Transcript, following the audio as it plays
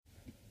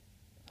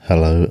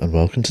Hello and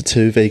welcome to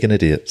Two Vegan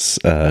Idiots.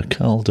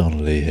 Carl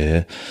Donnelly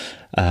here.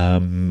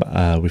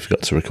 We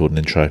forgot to record an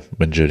intro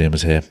when Julian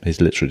was here.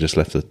 He's literally just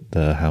left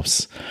the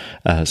house,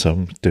 so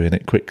I'm doing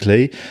it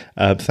quickly.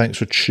 Thanks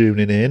for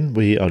tuning in.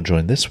 We are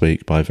joined this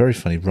week by very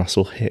funny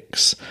Russell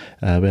Hicks.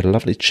 We had a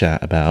lovely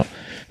chat about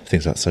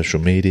things like social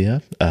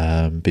media,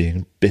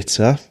 being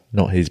bitter.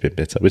 Not he's been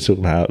bitter. We're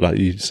talking about, like,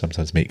 you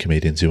sometimes meet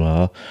comedians who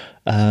are,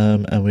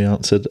 and we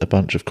answered a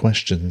bunch of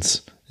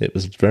questions. It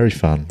was very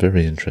fun,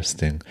 very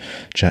interesting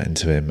chatting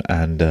to him.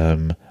 And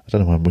I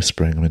don't know why I'm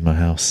whispering. I'm in my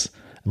house,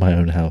 my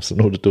own house,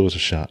 and all the doors are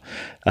shut.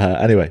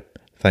 Anyway,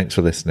 thanks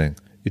for listening.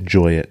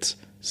 Enjoy it.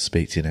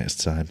 Speak to you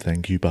next time.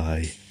 Thank you.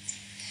 Bye.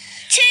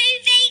 Two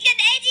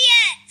Vegan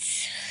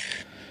Idiots!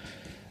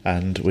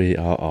 And we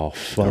are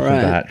off.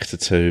 Welcome back to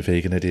Two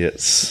Vegan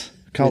Idiots.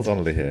 Carl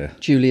Donnelly here.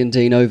 Julian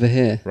Dean over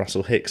here.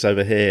 Russell Hicks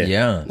over here.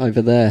 Yeah.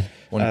 Over there.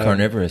 One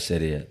carnivorous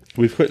idiot.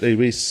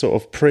 We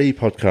sort of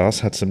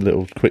pre-podcast had some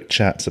little quick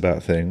chats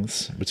about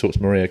things. We talked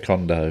to Maria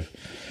Kondo.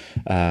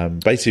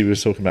 Basically, we were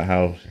talking about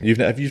how you've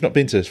not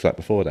been to this flat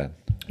before then.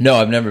 No,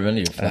 I've never been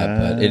to your flat,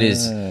 but it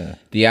is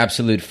the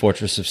absolute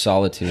fortress of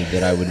solitude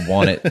that I would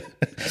want it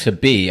to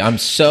be. I'm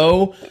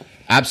so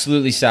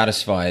absolutely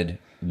satisfied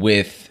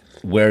with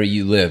where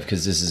you live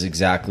because this is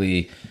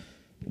exactly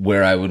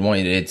where I would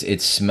want you.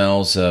 It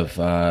smells of.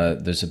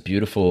 There's a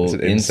beautiful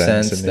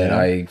incense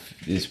that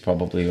is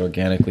probably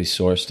organically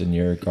sourced in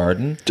your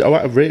garden.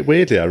 Oh,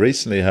 weirdly, I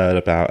recently heard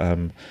about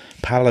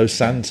Palo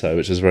Santo,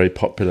 which is a very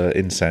popular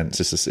incense.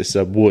 It's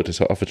a wood.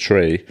 It's off a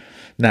tree,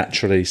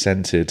 naturally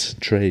scented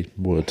tree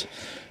wood.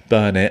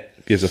 Burn it,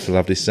 gives off a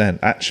lovely scent.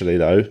 Actually,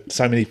 though,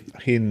 so many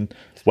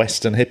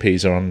Western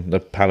hippies are on the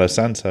Palo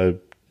Santo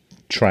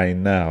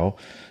train now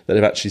that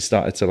they've actually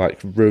started to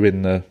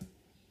ruin the.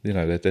 You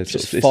know, they're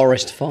just sort of,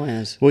 forest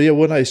fires. Well, yeah,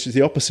 no, it's just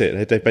the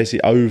opposite. They're basically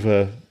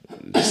over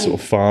sort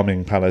of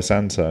farming Palo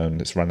Santo,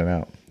 and it's running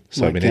out.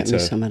 So we need to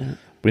some of that.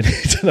 We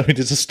need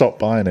to stop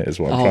buying it.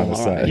 Is what I'm trying to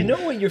say. You know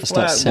what your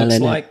flat looks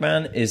like,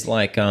 man? Is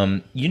like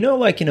you know,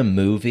 like in a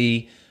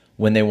movie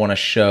when they want to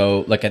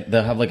show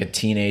they'll have like a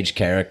teenage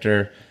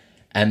character,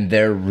 and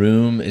their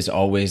room is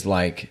always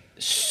like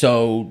it's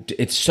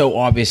so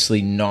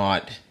obviously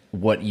not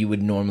what you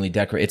would normally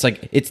decorate. It's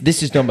like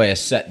this is done by a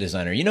set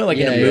designer. You know, like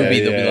in a movie,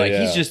 they'll be like,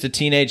 he's just a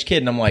teenage kid,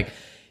 and I'm like,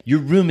 your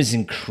room is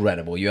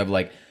incredible. You have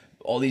like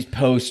all these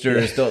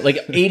posters. Like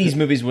 80s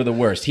movies were the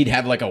worst. He'd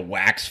have like a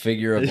wax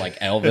figure of like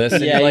Elvis.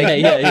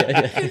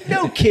 And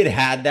no kid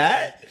had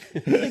that.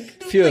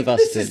 Few of us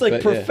this did, is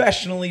like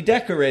professionally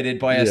decorated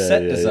by a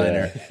set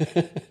designer.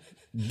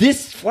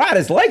 This flat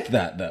is like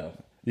that though.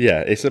 Yeah,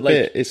 it's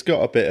it's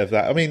got a bit of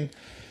that. I mean,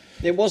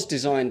 it was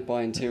designed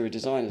by interior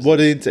designers. What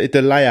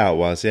the layout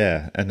was,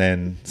 and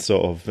then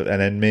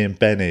me and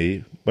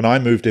Benny, when I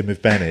moved in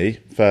with Benny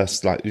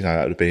first, that would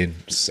have been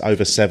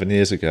over 7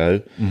 years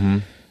ago. Mm-hmm.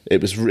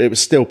 It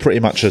was still pretty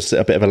much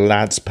a bit of a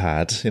lad's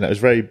pad. You know, it was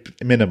very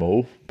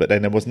minimal, but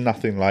then there was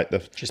nothing like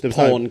just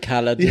porn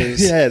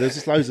calendars. Yeah, there's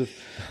just loads of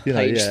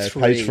page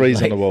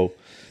 3s on the wall.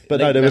 But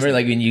no, there remember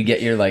when you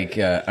get your I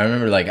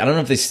remember I don't know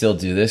if they still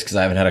do this because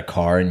I haven't had a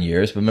car in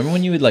years. But remember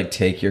when you would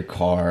take your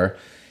car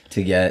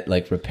to get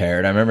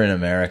repaired. I remember in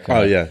America.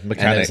 Oh yeah,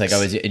 mechanics.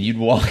 And and you'd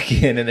walk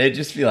in and they'd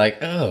just be like,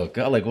 "Oh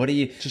god, what are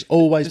you?" Just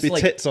always be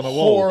tits on a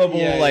wall. Horrible,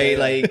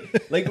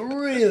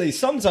 really.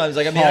 Sometimes,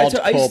 I used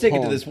to take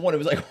it to this one. It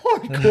was like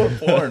hardcore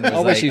porn. I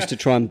always used to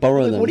try and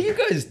borrow them. What are you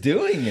guys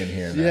doing in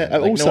here, man? Yeah,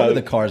 also, no wonder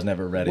the car's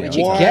never ready. Did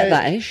you get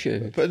that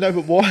issue? But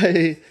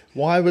why?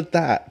 Why would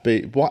that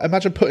be?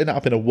 Imagine putting it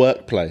up in a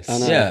workplace. I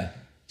know. Yeah.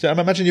 So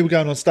imagine you were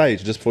going on stage,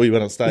 and just before you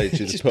went on stage,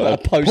 you just put a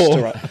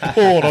poster up.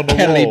 Porn on the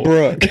Kelly wall.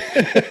 Brook.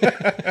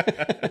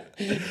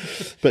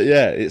 But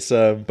yeah, it's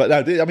but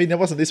no, I mean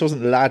this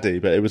wasn't laddie,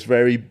 but it was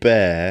very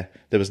bare.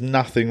 There was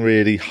nothing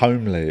really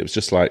homely. It was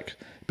just like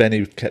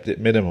Benny kept it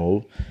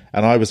minimal,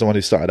 and I was the one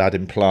who started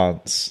adding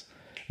plants.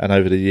 And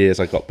over the years,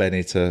 I got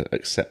Benny to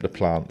accept the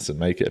plants and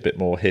make it a bit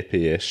more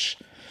hippie-ish.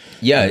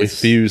 Yeah,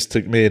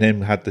 me and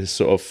him had this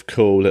sort of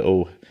cool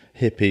little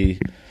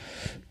hippie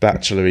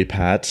bachelory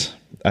pad.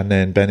 And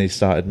then Benny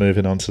started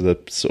moving on to the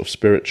sort of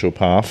spiritual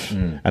path,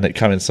 and it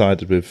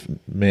coincided with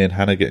me and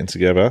Hannah getting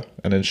together.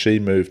 And then she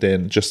moved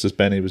in just as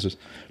Benny was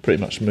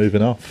pretty much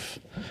moving off.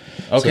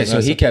 Okay,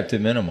 so he kept it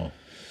minimal.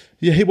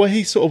 Yeah,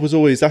 he sort of was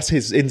always, that's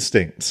his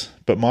instinct.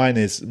 But mine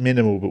is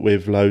minimal, but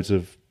with loads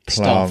of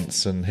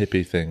plants and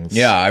hippie things.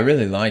 Yeah, I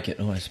really like it.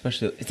 Oh,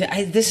 especially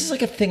this is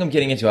like a thing I'm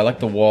getting into. I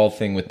like the wall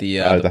thing with the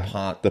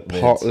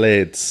pot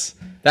lids.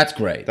 That's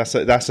great. That's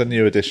a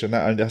new addition.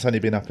 That's only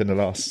been up in the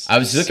last. I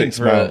was looking 6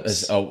 for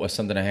months.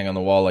 something to hang on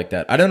the wall like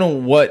that. I don't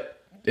know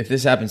if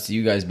this happens to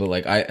you guys, but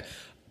I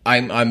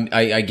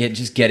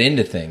get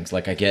into things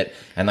I get,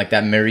 and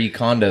that Marie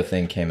Kondo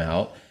thing came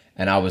out,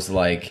 and I was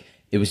like,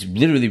 it was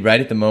literally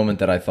right at the moment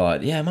that I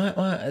thought, yeah,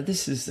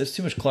 there's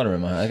too much clutter in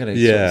my house. I gotta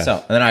sort this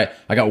out. And then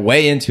I got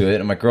way into it,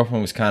 and my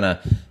girlfriend was kind of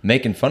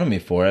making fun of me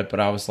for it,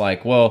 but I was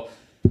like, well,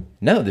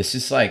 No, this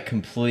is like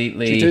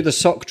completely. Do you do the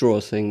sock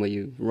drawer thing where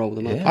you roll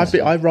them up?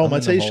 Yeah. I roll my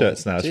I'm in the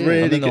t-shirts now. It's I'm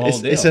really in the good.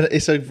 whole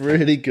It's a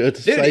really good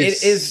Dude,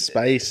 it is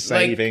space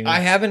saving. Like,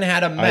 I haven't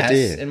had a mess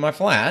idea. in my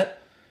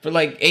flat for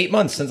like 8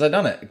 months since I've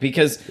done it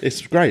because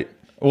It's great.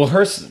 well,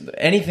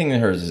 anything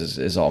in hers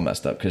is all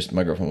messed up because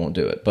my girlfriend won't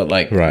do it. But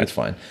like, Right. it's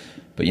fine.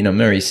 But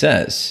Mary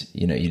says,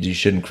 you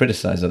shouldn't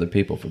criticize other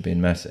people for being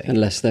messy.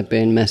 Unless they're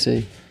being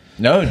messy.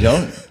 No,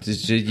 don't.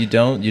 You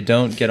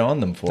don't get on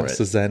them for It's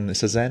it. a zen.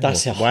 It's a zen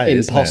That's way,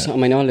 isn't impossible. it?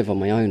 I mean, I live on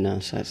my own now,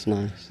 so it's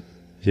nice.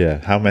 Yeah.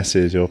 How messy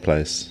is your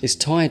place? It's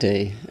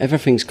tidy.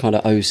 Everything's kind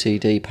of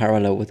OCD,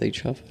 parallel with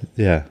each other.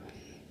 Yeah.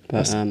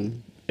 But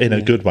In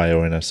a good way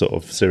or in a sort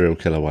of serial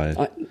killer way?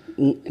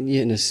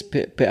 in a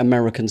bit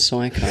American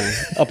Psycho.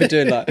 I'll be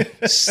doing like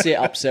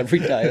sit-ups every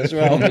day as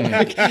well.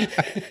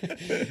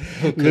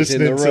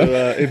 Listening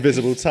to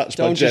Invisible Touch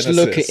by Don't just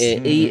Genesis. look at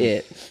it, eat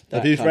it.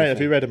 Have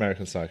you read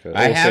American Psycho?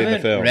 I Or seen the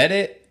haven't film? read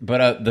it,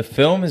 but the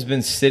film has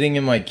been sitting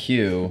in my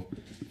queue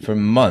for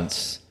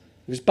months.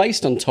 It was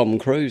based on Tom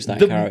Cruise, that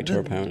character,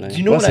 apparently. Do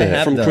you know Was what I it?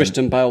 have From done?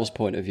 Christian Bale's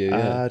point of view,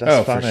 yeah. That's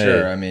Oh, funny. for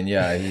sure. I mean,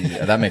 yeah,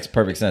 that makes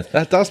perfect sense.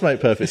 That does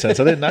make perfect sense.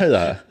 I didn't know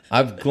that.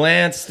 I've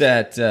glanced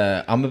at.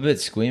 I'm a bit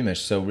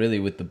squeamish, so really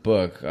with the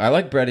book, I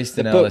like Bret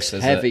Easton book's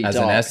Ellis heavy as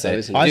an dark, essay. though,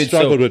 isn't it? I Dude,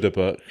 struggled so with the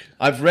book.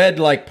 I've read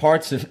like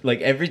parts of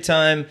like every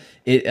time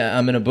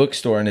I'm in a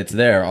bookstore and it's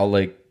there, I'll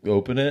like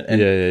open it. And,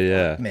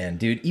 Yeah. Man,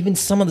 dude, even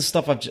some of the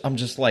stuff I'm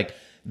just like,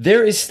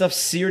 there is stuff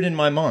seared in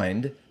my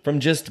mind from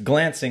just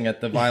glancing at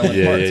the violent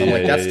Yeah, parts. I'm yeah,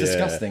 like, yeah, that's yeah.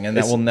 disgusting, and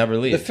that will never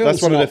leave. The film's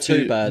That's one not of the few,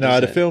 too bad. No,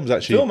 is the it? film's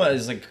actually. Film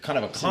is like kind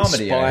of a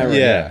comedy. inspiring.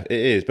 Yeah, it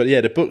is. But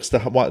yeah, the book's the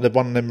one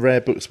of them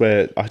rare books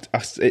where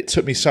it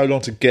took me so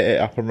long to get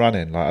it up and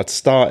running. Like I'd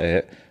start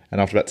it,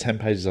 and after about 10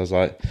 pages, I was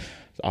like,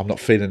 I'm not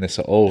feeling this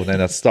at all. And then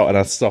I'd start and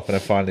I'd stop, and I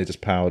finally just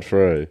powered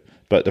through.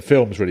 But the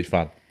film's really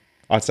fun.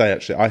 I'd say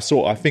actually,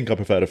 I think I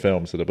prefer the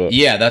film to the book.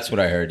 Yeah, that's what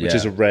I heard. which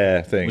is a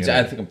rare thing. Which isn't I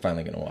it? think I'm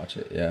finally going to watch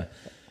it. Yeah,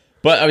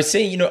 but I was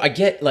saying, I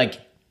get like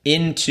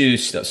into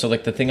stuff. So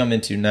like the thing I'm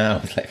into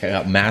now, like I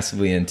got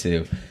massively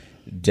into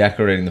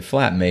decorating the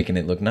flat, making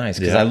it look nice.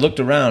 Because Yeah. I looked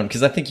around,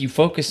 because I think you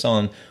focus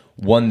on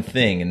one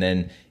thing and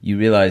then you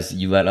realize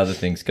you let other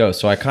things go.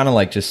 So I kind of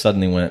like just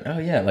suddenly went, oh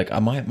yeah, like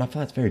my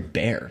flat's very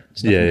bare.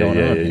 There's nothing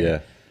going on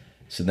here.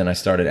 So then I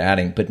started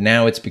adding, but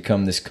now it's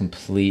become this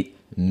complete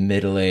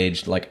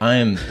middle-aged, like I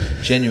am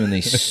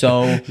genuinely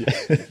so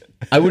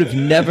I would have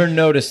never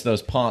noticed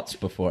those pots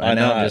before, and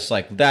now I'm just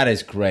like, that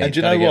is great. And do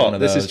you Gotta know get what? one of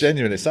This is those.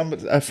 genuine.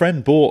 A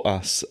friend bought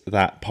us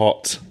that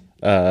pot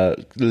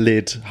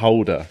lid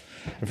holder.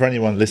 And for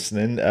anyone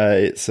listening,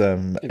 it's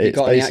Have you it's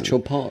got any basi- actual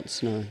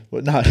pots? No.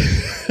 Well, no,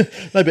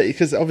 no, but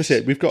because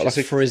obviously we've got Just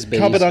like a frisbees.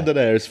 cupboard under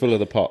there is full of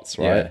the pots,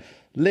 right? Yeah.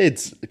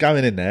 Lids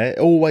going in there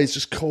always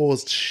just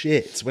caused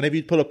shit. Whenever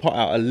you pull a pot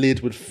out, a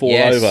lid would fall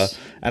Yes. over,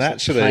 and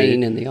actually,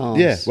 pain in the arse.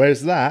 yeah.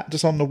 Whereas that,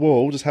 just on the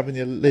wall, just having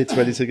your lids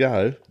ready to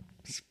go,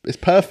 it's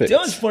perfect. You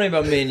know what's funny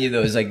about me and you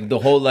though is like the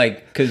whole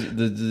like, because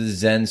the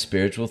Zen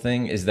spiritual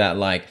thing is that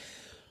like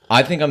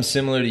I think I'm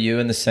similar to you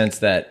in the sense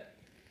that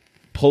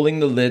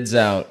pulling the lids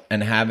out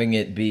and having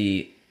it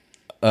be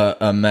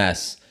a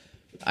mess.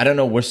 I don't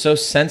know. We're so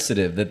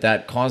sensitive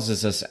that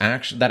causes us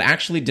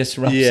actually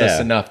disrupts Yeah.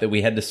 us enough that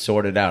we had to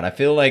sort it out. I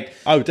feel like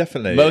Oh,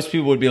 definitely. most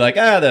people would be like,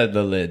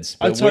 the lids,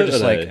 but Oh, we're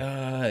just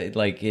totally.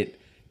 like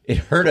it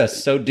hurt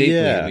us so deeply.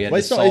 Yeah, We had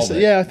well, to solve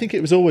it. yeah. I think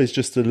it was always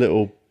just a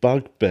little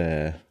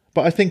bugbear,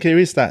 but I think there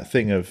is that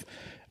thing of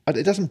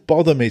it doesn't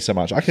bother me so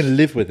much. I can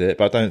live with it,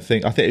 but I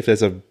think if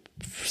there's a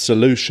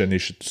solution, you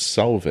should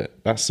solve it.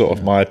 That's sort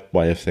of my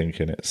way of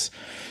thinking. It's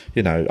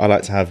I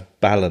like to have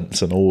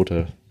balance and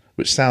order,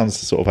 which sounds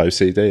sort of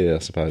OCD, I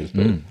suppose,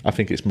 but I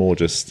think it's more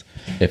just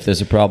If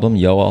there's a problem,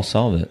 I'll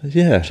solve it.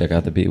 yeah. Check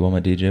out the beat while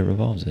my DJ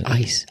revolves it.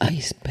 Ice,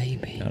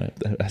 baby. Got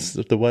it. That's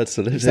the word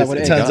solution. that what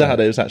it It is? turns Got out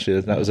it was actually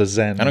that was a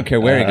Zen. I don't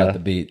care where he got the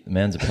beat. The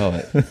man's a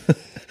poet.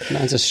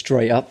 Man's a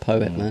straight up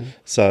poet, man.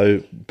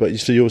 So, but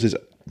so yours is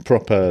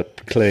proper,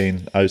 clean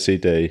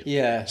OCD.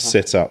 Yeah.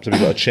 Sit up. So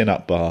we've got a chin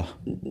up bar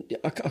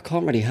I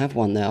can't really have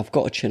one there. I've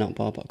got a chin up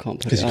bar, but I can't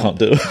put because it you up. can't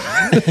do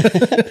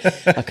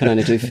it. I can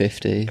only do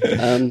 50.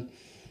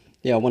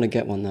 Yeah, I want to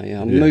get one though.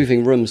 Yeah, I'm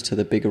moving rooms to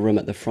the bigger room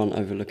at the front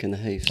overlooking the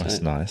heath. So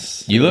That's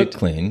nice. You look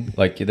clean.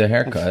 Like the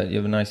haircut. You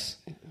have a nice.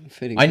 I'm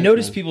feeling I good,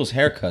 notice man. people's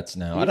haircuts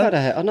now.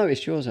 I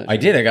noticed yours actually. I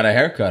did. I got a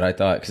haircut. I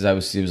thought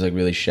because it was like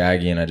really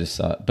shaggy, and I just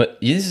thought. But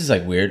this is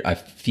like weird. I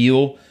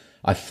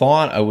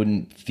thought I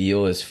wouldn't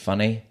feel as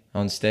funny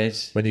on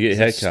stage When you get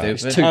your Is that haircut.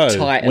 stupid? Too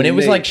tight. When and it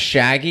was neat. like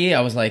shaggy,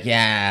 I was like,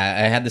 yeah,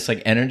 I had this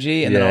like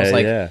energy, and then I Yeah, was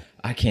like, yeah.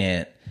 I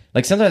can't.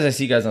 Like sometimes I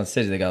see guys on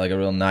stage, they got like a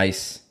real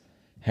nice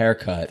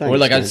haircut, or Thanks,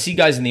 like I man. see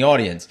guys in the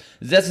audience.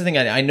 That's the thing.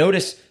 I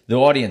notice the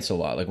audience a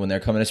lot, like when they're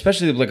coming,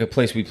 especially like a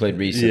place we played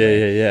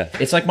recently. Yeah.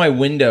 It's like my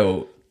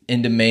window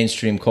into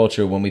mainstream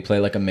culture when we play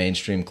like a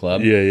mainstream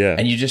club. Yeah.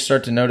 And you just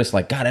start to notice,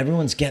 like, God,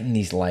 everyone's getting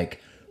these like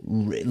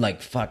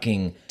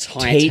fucking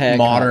Tight Tate haircuts.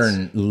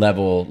 modern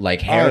level like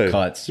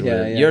haircuts. Yeah,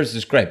 where yeah. Yours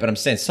is great, but I'm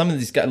saying some of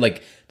these guys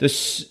like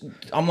this.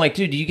 I'm like,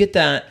 dude, do you get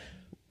that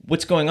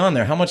what's going on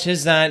there? How much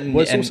is that? And,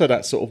 Well, it's also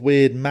that sort of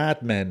weird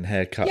Mad Men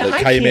haircut Yeah, that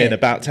I came in can't-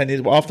 about 10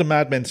 years after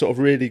Mad Men sort of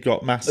really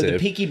got massive. the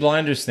Peaky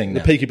Blinders thing. The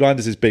now. Peaky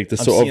Blinders is big. The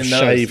I'm sort of seeing those.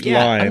 shaved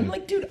Yeah, line. I'm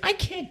like, dude, I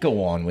can't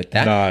go on with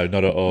that. No,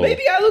 not at all.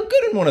 Maybe I look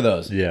good in one of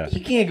those. Yeah.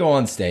 You can't go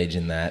on stage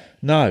in that.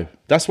 No,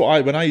 that's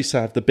what when I used to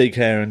have the big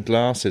hair and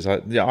glasses. I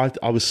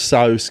was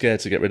so scared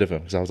to get rid of them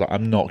because I was like,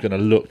 I'm not going to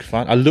look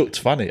fun. I looked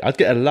funny. I'd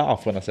get a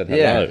laugh when I said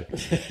hello,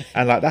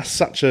 and like that's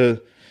such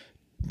a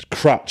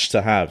crutch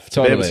to have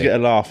to be able to Totally. get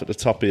a laugh at the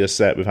top of your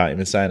set without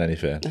even saying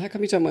anything. How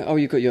come you don't? Oh,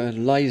 you got your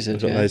laser.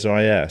 Got laser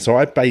eye, yeah. So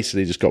I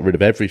basically just got rid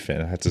of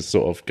everything. I had to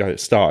sort of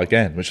start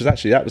again, which was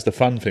actually that was the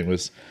fun thing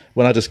was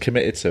when I just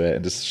committed to it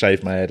and just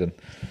shaved my head and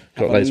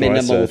got Have a laser eye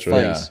minimal surgery.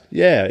 face.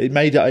 Yeah, it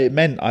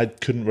meant I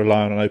couldn't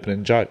rely on an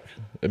opening joke.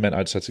 It meant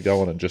I just had to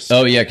go on and just.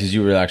 Oh yeah, because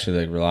you were actually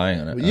like relying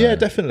on it. Yeah,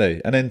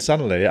 definitely. And then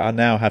suddenly, I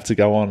now have to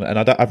go on, and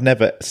I've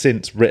never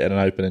since written an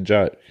opening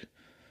joke.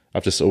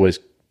 I've just always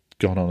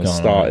gone on and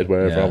started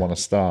wherever I want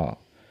to start,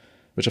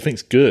 which I think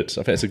is good.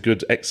 I think it's a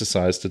good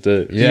exercise to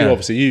do. Yeah.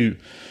 You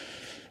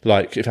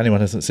like if anyone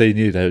hasn't seen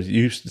you, though,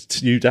 you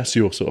that's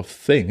your sort of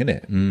thing, isn't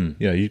it? You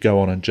know, you go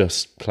on and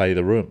just play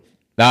the room.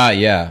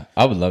 Yeah.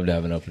 I would love to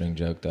have an opening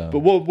joke though. But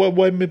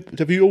when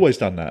have you always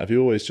done that? Have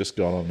you always just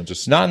gone on and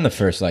just? Not in the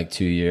first like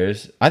 2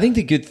 years. I think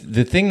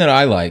the thing that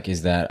I like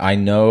is that I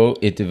know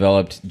it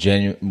developed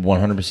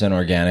 100%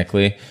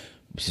 organically,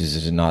 which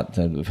is not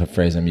the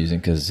phrase I'm using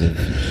because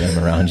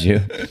I'm around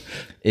you,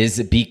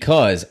 is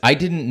because I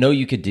didn't know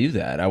you could do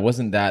that. I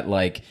wasn't that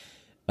like,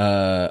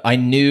 I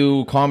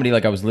knew comedy,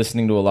 like I was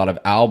listening to a lot of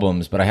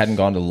albums, but I hadn't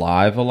gone to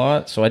live a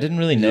lot, so I didn't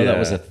really know that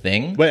was a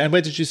thing. Where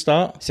did you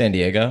start? San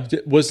Diego.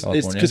 It's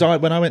California. because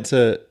when I went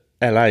to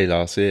LA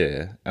last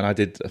year and I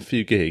did a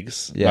few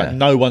gigs, Yeah. like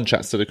no one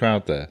chats to the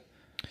crowd there.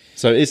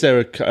 So is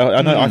there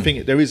I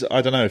think there is.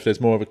 I don't know if there's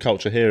more of a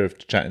culture here of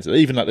chatting.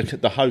 Even like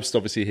the host,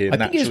 obviously here. I think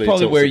naturally it's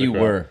probably talks where to the you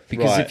crowd. were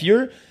because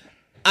Right.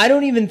 I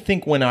don't even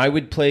think when I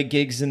would play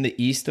gigs in the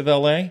east of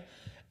LA,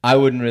 I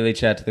wouldn't really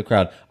chat to the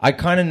crowd. I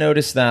kind of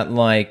noticed that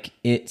like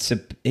it's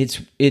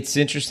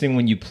interesting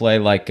when you play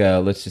like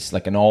let's just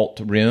like an alt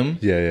room.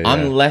 Yeah.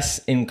 I'm less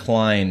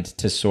inclined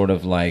to sort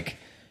of like,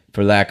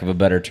 for lack of a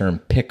better term,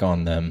 pick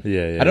on them.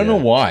 Yeah, I don't know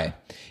yeah. why.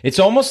 It's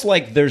almost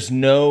like there's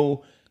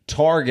no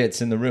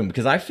targets in the room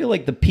because I feel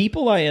like the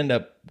people I end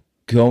up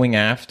going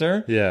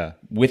after, Yeah.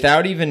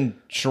 without even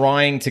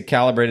trying to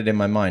calibrate it in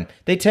my mind,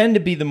 they tend to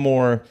be the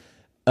more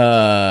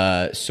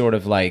sort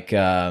of like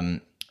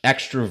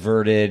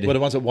extroverted. Well, the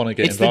ones that want to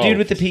get it's involved. the dude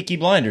with the Peaky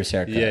Blinders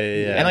haircut.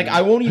 Yeah. And like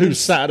I won't even Who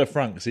sat at the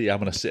front? Because I'm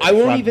going to sit. I at the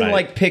won't front, even mate.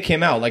 like pick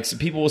him out. Like some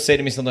people will say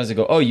to me sometimes, they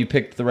go, "Oh, you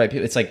picked the right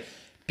people." It's like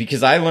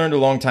because I learned a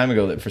long time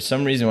ago that for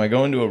some reason when I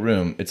go into a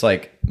room, it's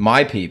like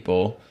my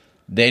people.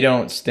 They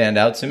don't stand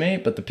out to me,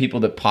 but the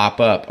people that pop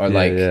up are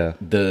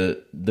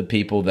the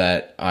people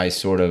that I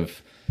sort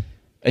of.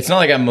 It's not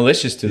like I'm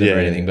malicious to them or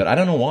anything, but I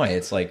don't know why.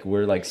 It's like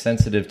we're like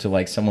sensitive to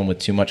like someone with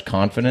too much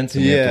confidence,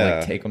 and we have to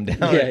like take them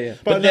down. Yeah.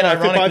 But then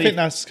ironically, I think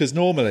that's because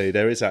normally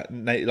there is that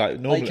like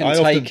normally They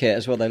can take it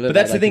as well. They look. but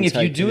that's like the thing. they If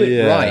can you take do it.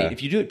 it right,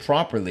 if you do it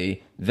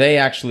properly, they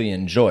actually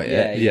enjoy it.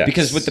 Yeah, yes.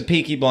 Because with the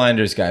Peaky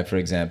Blinders guy, for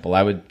example,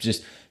 I would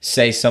just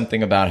say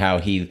something about how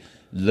he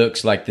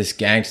looks like this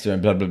gangster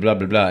and blah blah blah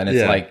blah blah, and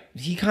it's like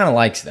he kind of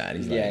likes that.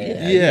 He's like,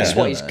 Yeah. That's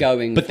what he's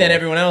going. But then for.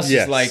 everyone else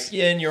Yes. is like,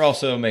 yeah, and you're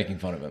also making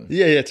fun of him.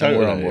 Yeah, And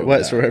we're on totally. board It with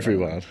works that. for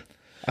everyone.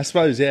 I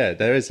suppose,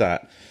 there is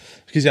that.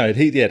 Because,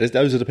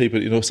 those are the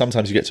people,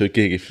 sometimes you get to a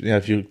gig,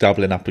 if you're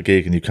doubling up a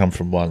gig and you come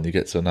from one, you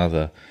get to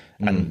another,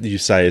 and you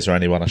say, is there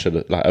anyone I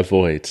should like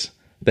avoid?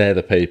 They're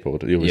the people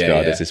that you always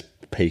go, there's this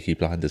Peaky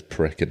Blinders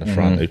prick in the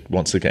front who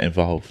wants to get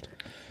involved.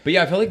 But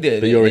yeah, I feel like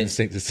But your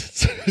instinct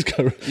is to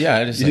go. Yeah,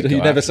 I just you, like, go you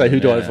never after say, who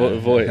do them, I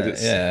avoid?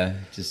 It's, Yeah,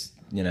 just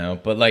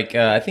but like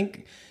I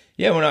think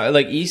when I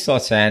like East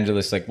Los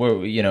Angeles, like where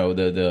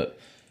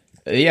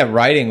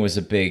writing was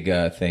a big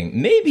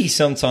thing. Maybe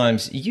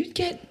sometimes you'd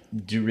get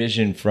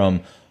derision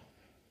from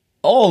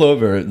all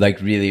over, like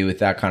really with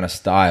that kind of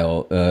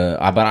style.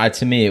 But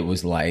to me, it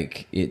was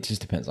like it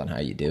just depends on how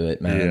you do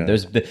it, man.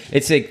 Yeah.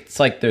 It's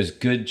like there's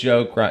good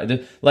joke,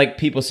 right? Like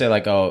people say,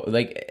 like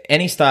like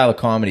any style of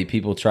comedy,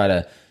 people try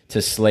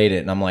to slate it,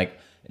 and I'm like,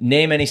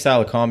 name any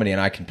style of comedy, and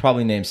I can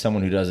probably name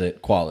someone who does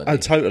it quality. Oh,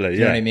 totally.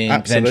 You know what I mean?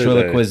 Absolutely.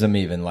 Ventriloquism,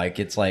 even like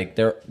it's like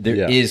there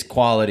is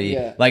quality.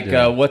 Yeah. Like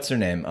what's her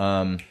name?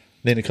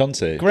 Nina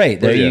Conti. Great,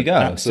 there Brilliant. you go.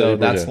 Absolutely So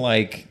that's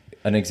brilliant. like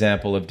an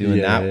example of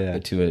doing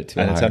that to a And in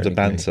higher terms of degree.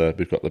 banter,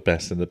 we've got the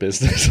best in the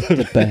business.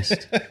 the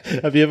best.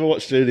 Have you ever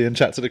watched Julian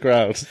chat to the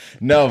crowd?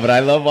 No, but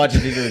I love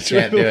watching people who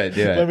can't do When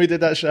it. we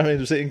did that show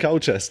in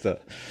Colchester,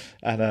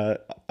 and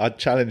I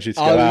challenged you to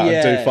go Oh, out and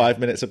yeah. do 5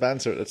 minutes of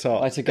banter at the top.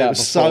 I had to go it out was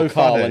before so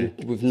Carl funny.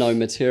 and with no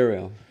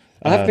material.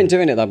 I have been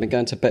doing it. I've been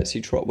going to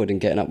Betsy Trotwood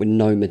and getting up with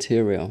no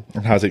material.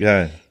 And how's it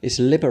going? It's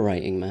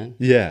liberating, man.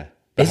 Yeah.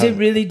 Is it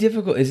really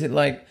difficult? Is it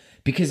like,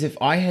 because if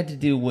I had to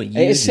do what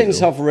you It is do,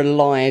 since I've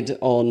relied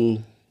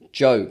on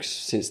jokes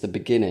since the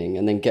beginning,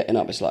 and then getting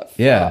up, it's like, fuck.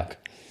 Yeah.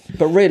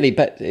 But really,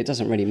 it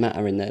doesn't really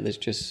matter in there. There's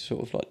just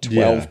sort of like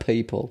 12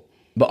 people.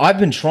 But I've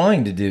been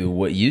trying to do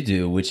what you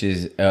do, which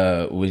is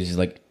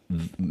like,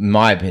 in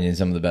my opinion,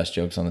 some of the best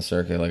jokes on the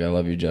circuit. Like, I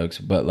love your jokes,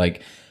 but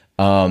like,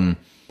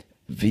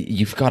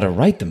 you've got to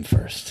write them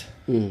first,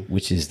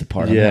 which is the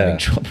part I'm having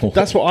trouble with.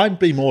 That's what I'd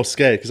be more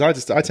scared,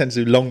 because I tend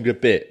to do longer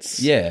bits.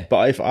 Yeah.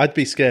 But if I'd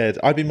be scared,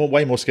 I'd be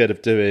way more scared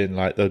of doing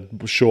like the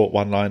short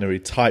one-linery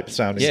type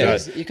sounding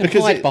stuff. You can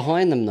hide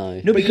behind them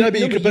though.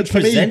 But for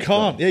me, you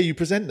can't. Them. Yeah, you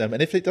present them,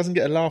 and if it doesn't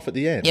get a laugh at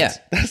the end, Yeah.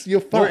 that's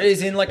your fault.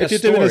 Whereas in like if a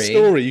you're doing a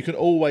story- story, you can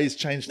always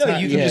change. No,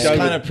 tack. you can Yeah. just go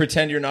kind of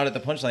pretend you're not at the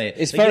punchline.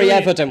 It's Like, very you know,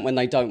 evident when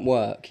they don't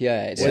work.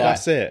 Yeah, it's Well, like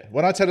that's it.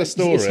 When I tell a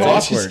story, it's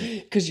awkward.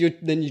 because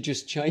then you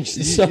just change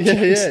the yeah,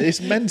 subject.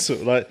 it's mental.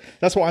 Like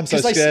that's what I'm so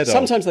 'Cause they, scared of.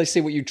 sometimes they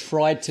see what you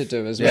tried to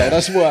do as well.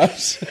 That's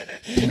worse.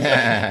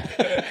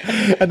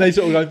 And they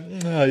sort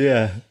of go, oh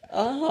yeah.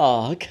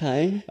 Oh,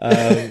 okay.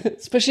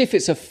 Especially if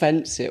it's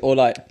offensive or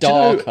like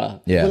darker.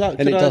 Yeah. Well, like,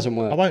 And it could doesn't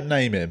work. I won't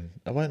name him.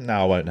 I won't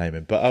name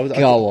him. But I was.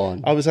 Go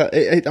on. I was. I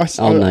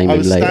I'll name I him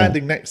was later.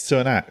 standing next to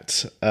an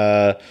act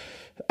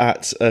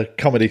at a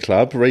comedy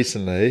club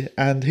recently,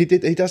 and he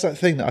does that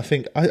thing that I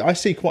think I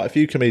see quite a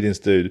few comedians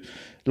do,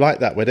 like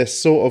that, where they're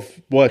sort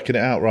of working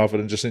it out rather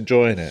than just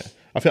enjoying it.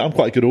 I think I'm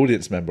quite a good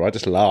audience member. I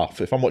just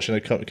laugh. If I'm watching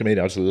a comedian,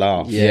 I just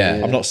laugh.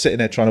 Yeah. I'm not sitting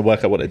there trying to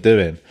work out what they're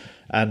doing.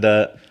 And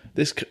there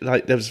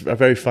was a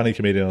very funny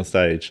comedian on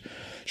stage.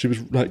 She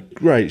was like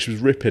great. She was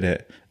ripping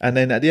it. And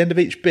then at the end of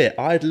each bit,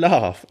 I'd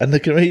laugh, and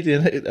the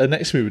comedian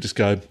next to me would just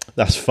go,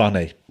 "That's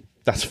funny.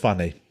 That's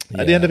funny."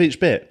 At the end of each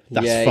bit,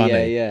 that's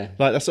funny. Yeah.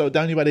 Like that's the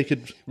only way they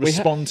could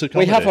respond to We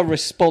comedy. have a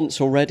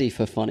response already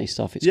for funny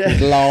stuff. It's Yeah.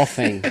 called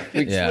laughing.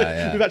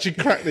 Yeah. We've actually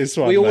cracked this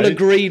one. We all mate.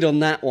 agreed on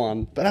that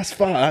one. But that's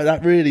fun.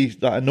 That really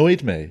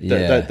annoyed me.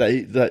 Yeah.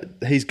 That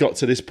he's got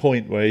to this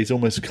point where he's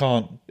almost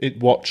can't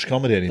watch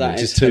comedy anymore. That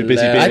He's is too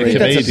busy being hilarious. I a think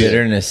comedian. that's a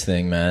bitterness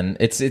thing, man.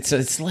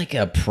 It's like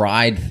a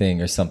pride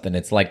thing or something.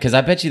 It's like, because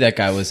I bet you that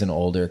guy was an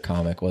older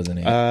comic, wasn't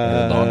he?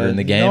 Longer in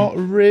the game. Not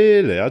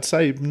really. I'd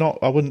say not.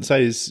 I wouldn't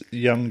say he's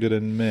younger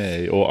than me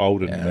or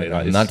older than me.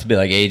 Like, Not to be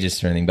like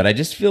ageist or anything, but I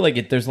just feel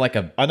like there's like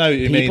a. I know what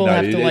you mean, People though.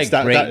 have to It's like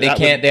that- break. that They would-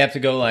 can't. They have to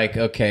go like,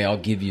 okay, I'll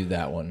give you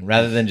that one,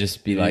 rather than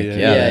just be like,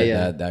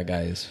 Yeah. that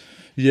guy is.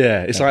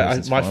 Yeah, it's That like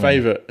person's my funny.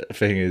 favourite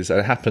thing is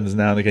it happens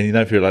now and again. You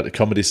know, if you're like the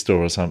Comedy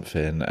Store or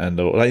something, and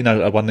or, like, you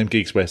know, one of them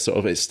gigs where sort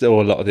of it's still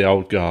a lot of the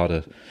old guard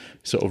are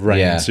sort of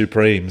reign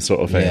supreme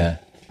sort of thing. Yeah.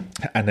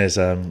 And there's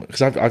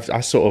because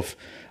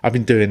I've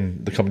been doing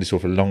the Comedy Store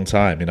for a long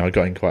time. You know, I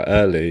got in quite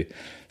early,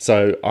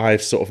 so I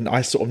sort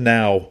of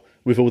now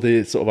with all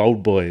the sort of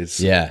old boys,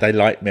 they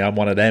like me. I'm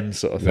one of them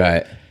sort of thing.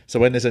 Right. So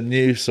when there's a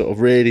new sort of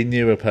really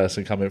newer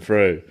person coming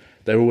through,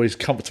 they're always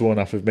comfortable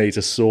enough with me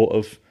to sort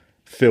of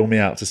fill me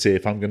out to see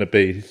if I'm going to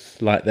be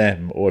like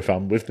them or if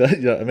I'm with them.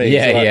 You know what I mean?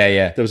 Yeah, So, like,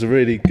 yeah. There was a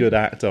really good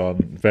act on,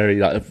 very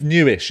like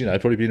newish. You know,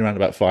 probably been around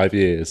about 5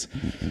 years.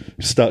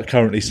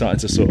 Currently starting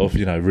to sort of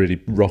really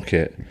rock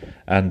it.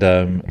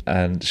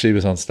 And she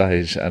was on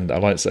stage, and I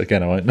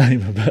won't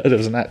name her, but there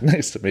was an act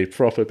next to me,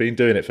 proper, been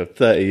doing it for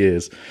 30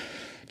 years.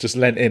 Just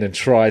leant in and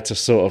tried to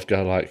sort of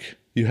go like,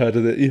 you heard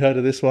of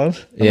this one?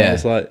 And I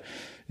was like,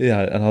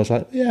 yeah, and I was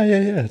like, yeah.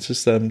 It's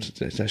just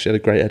she had a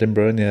great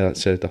Edinburgh, and I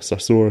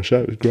saw her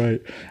show. It was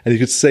great, and you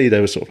could see they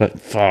were sort of like,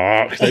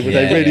 fuck. They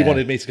really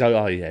wanted me to go.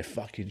 Oh yeah,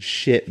 fucking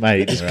shit,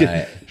 mate. Just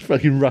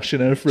fucking rushing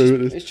her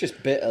through. It's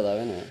just bitter though,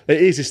 isn't it?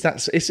 It is.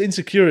 It's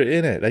insecurity,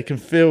 isn't it? They can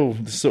feel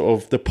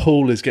the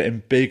pool is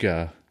getting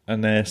bigger.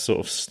 And their sort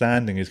of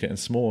standing is getting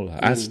smaller,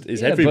 as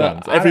is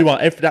everyone's.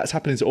 That's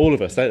happening to all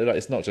of us.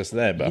 It's not just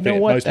them, but I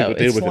think most people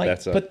deal with it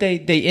better. But they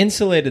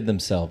insulated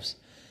themselves.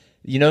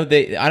 I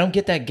don't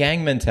get that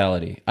gang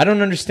mentality. I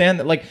don't understand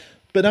that. Like,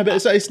 but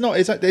it's not.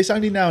 It's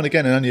only now and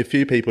again, and only a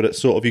few people that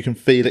sort of you can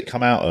feel it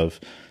come out of.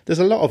 There's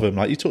a lot of them.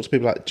 Like you talk to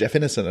people like Jeff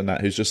Innocent and that,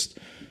 who's just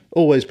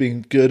always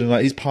been good, and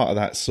like he's part of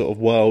that sort of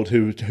world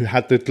who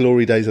had the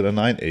glory days of the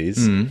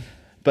 90s.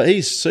 But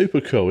he's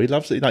super cool. He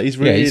loves it. Like he's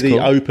really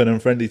cool. open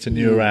and friendly to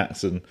newer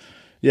acts, and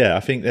I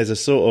think there's a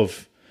sort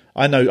of.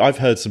 I know I've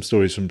heard some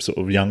stories from sort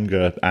of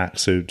younger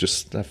acts who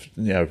just have,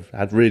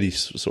 had really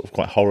sort of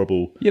quite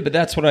horrible. Yeah, but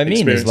that's what I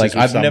mean. Is like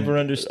I've never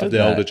understood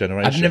the older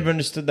generation. I've never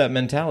understood that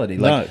mentality.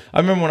 Like No. I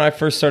remember when I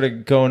first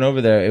started going over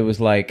there, it was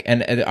like,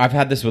 and I've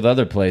had this with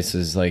other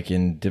places, like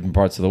in different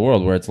parts of the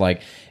world, where it's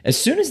like, as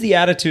soon as the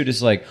attitude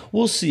is like,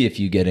 we'll see if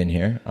you get in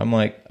here, I'm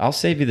like, I'll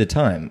save you the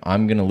time.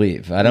 I'm gonna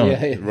leave. I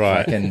don't.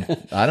 Right.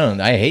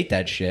 I hate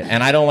that shit,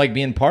 and I don't like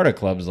being part of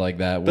clubs like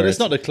that. But it's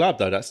not the club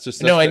though. That's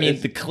just No, I mean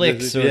the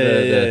cliques or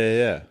the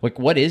like,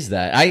 what is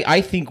that? I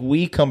think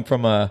we come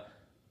from a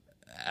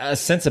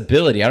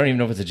sensibility. I don't even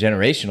know if it's a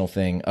generational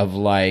thing of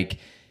like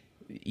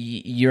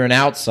you're an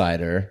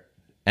outsider,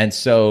 and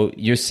so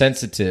you're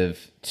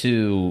sensitive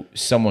to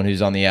someone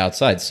who's on the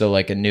outside. So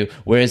like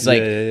whereas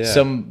like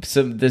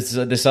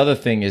this other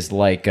thing is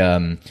like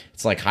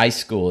it's like high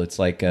school. It's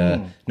like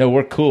no,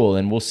 we're cool,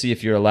 and we'll see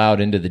if you're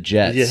allowed into the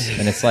Jets. Yeah.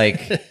 And it's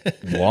like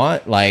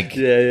what? Like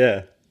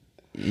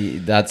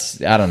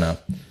that's I don't know.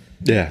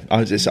 Yeah,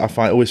 I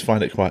always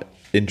find it quite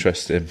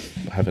interesting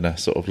having a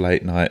sort of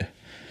late night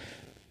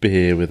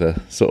beer with a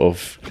sort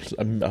of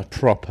a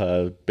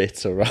proper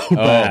bitter old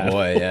man. Oh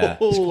boy, yeah.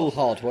 It's quite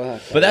hard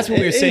work. But that's what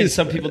we were It saying. is.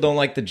 Some people don't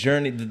like the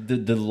journey,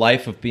 the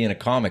life of being a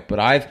comic. But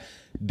I've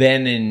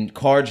been in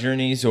car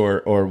journeys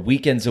or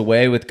weekends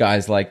away with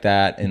guys like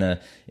that in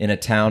a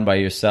town by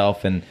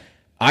yourself, and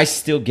I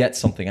still get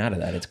something out of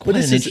that. It's quite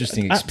an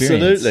interesting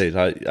experience. Absolutely.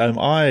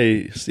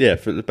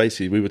 Like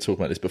basically we were talking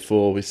about this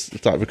before we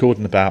started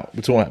recording. We're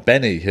talking about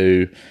Benny,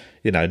 who,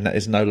 you know,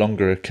 is no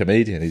longer a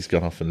comedian. He's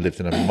gone off and lived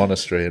in a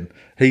monastery, and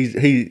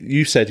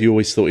you said you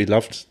always thought he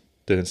loved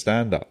doing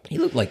stand-up. He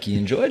looked like he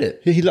enjoyed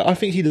it. I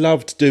think he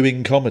loved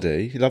doing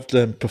comedy. He loved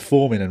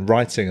performing and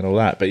writing and all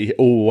that, but he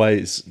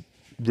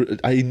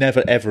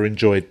never ever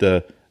enjoyed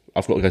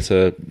I've got to go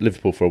to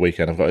Liverpool for a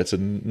weekend, I've got to go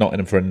to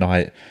Nottingham for a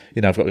night,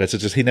 you know, I've got to go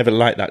to he never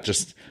liked that,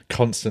 just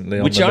constantly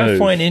on Which the I move.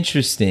 find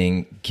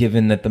interesting,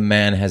 given that the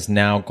man has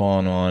now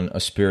gone on a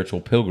spiritual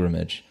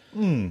pilgrimage.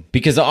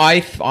 Because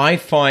I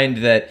find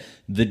that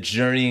the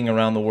journeying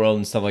around the world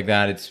and stuff like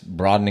that, it's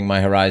broadening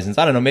my horizons.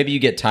 I don't know, maybe you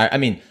get tired. I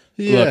mean,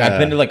 look, I've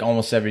been to like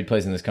almost every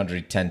place in this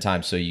country 10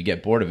 times, so you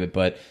get bored of it,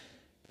 but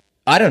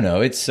I don't know.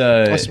 It's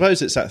I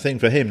suppose it's that thing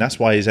for him. That's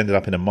why he's ended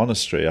up in a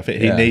monastery. I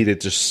think he needed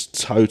just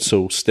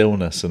total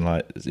stillness and,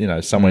 like, you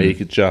know, somewhere he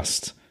could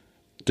just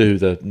do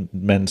the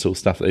mental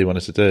stuff that he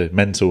wanted to do.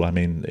 Mental, I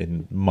mean,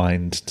 in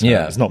mind terms.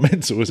 Yeah. It's not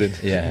mental as in...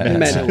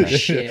 Mental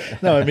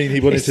shit. No, I mean, he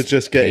wanted to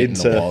just get Painting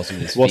the into walls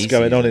with his what's feces.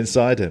 going on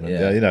inside him. And,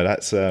 Yeah. you know,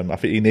 that's... I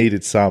think he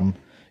needed some...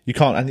 You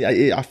can't... And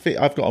I think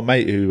I've got a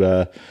mate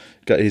who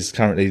is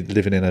currently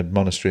living in a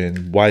monastery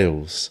in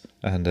Wales.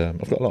 And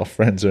I've got a lot of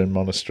friends who are in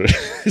monasteries.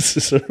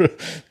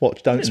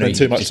 Don't spend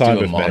too much time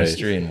with me.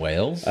 monastery in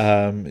Wales.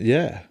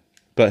 Yeah.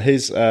 But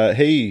his...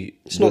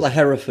 It's not the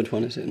Hereford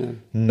one, is it? No.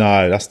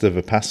 No, that's the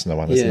Vipassana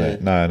one, isn't Yeah.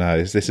 it?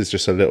 No, this is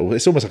just a little...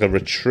 It's almost like a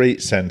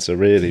retreat centre,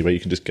 really, where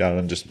you can just go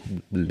and just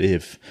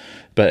live.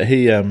 But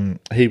he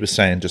was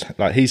saying just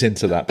like he's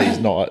into that, but he's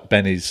not at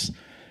Benny's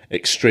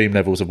extreme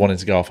levels of wanting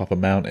to go off up a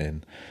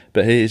mountain.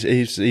 But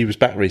he was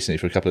back recently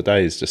for a couple of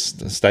days,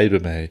 just stayed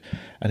with me,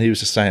 and he was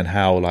just saying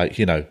how, like,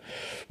 you know,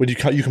 when you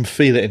can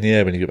feel it in the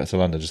air when you get back to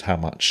London, just how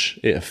much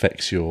it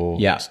affects your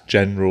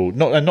general,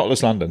 not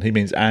just London. He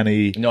means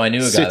any No, I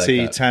knew a guy city,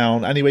 like that.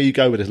 town, anywhere you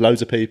go where there's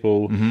loads of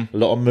people, a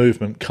lot of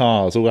movement,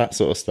 cars, all that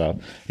sort of stuff.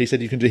 He said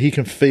he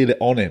can feel it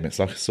on him. It's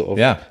like a sort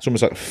of it's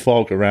almost like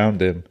fog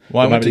around him.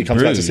 Well, I the went moment to he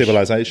comes back to Bruges.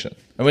 civilization.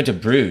 I went to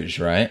Bruges,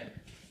 right?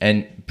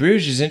 And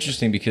Bruges is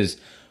interesting because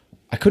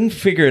I couldn't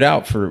figure it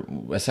out for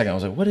a second. I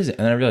was like, what is it?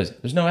 And then I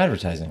realized there's no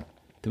advertising.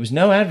 There was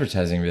no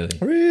advertising, really.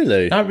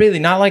 Really? Not really.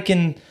 Not like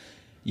in,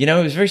 you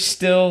know, it was very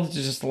still.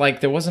 Just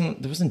like there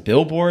wasn't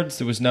billboards.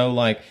 There was no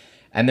like.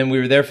 And then we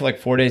were there for like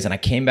 4 days, and I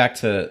came back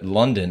to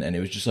London, and it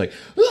was just like,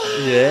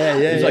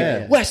 it was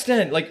like West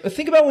End. Like,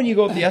 think about when you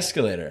go up the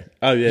escalator.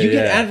 Oh, yeah, you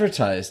get yeah.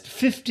 advertised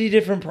 50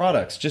 different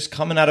products just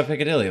coming out of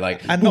Piccadilly,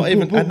 like, And not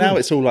even. And now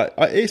it's all like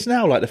it's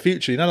now like the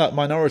future. You know, like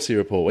Minority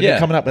Report when you're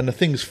coming up and the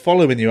thing's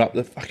following you up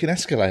the fucking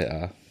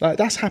escalator. Like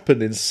that's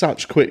happened in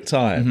such quick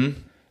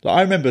time. Like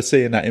I remember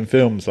seeing that in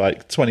films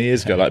like 20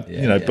 years ago, like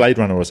Blade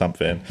Runner or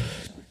something.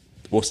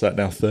 What's that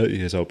now? 30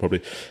 years old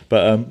probably.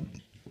 But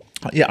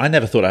yeah, I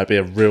never thought that'd be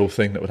a real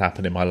thing that would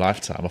happen in my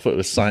lifetime. I thought it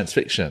was science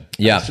fiction.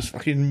 Yeah. It's just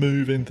fucking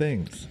moving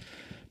things.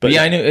 But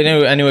yeah,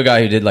 I knew a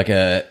guy who did like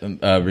a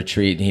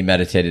retreat. He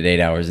meditated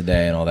 8 hours a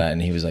day and all that,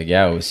 and he was like,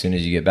 "Yeah, as soon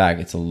as you get back,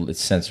 it's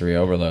sensory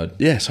overload."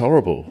 Yeah, it's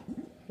horrible.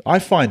 I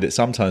find it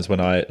sometimes when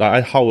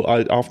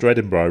after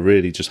Edinburgh, I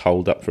really just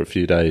holed up for a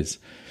few days.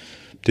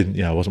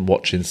 I wasn't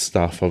watching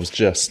stuff. I was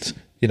just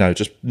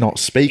not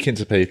speaking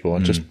to people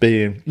and just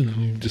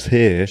being just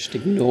here, Just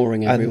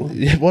ignoring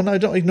everyone. Well, no,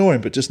 not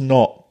ignoring, but just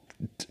not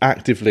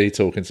actively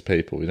talking to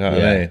people. You know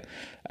what I mean?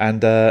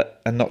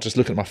 And not just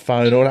looking at my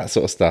phone, all that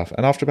sort of stuff.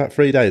 And after about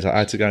 3 days, I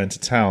had to go into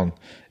town,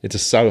 into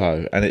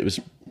Soho, and it was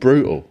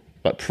brutal.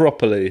 Like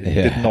properly,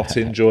 did not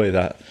enjoy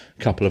that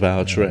couple of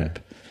hour trip.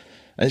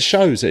 And it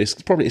shows that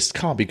it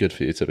can't be good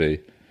for you to be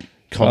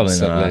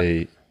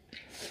constantly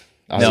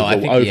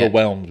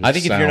overwhelmed. With I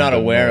think if you're not sound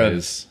and aware of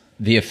noise.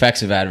 the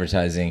effects of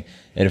advertising,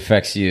 it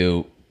affects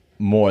you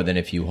more than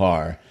if you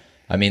are.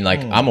 I mean,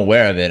 like I'm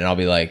aware of it, and I'll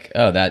be like,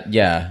 "Oh,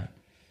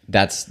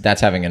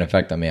 that's having an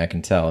effect on me. I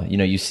can tell." You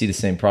know, you see the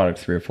same product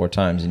 3 or 4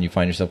 times, and you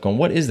find yourself going,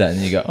 "What is that?"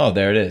 And you go, "Oh,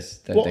 there it is."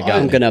 They got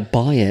I'm me. going to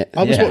buy it.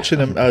 I was watching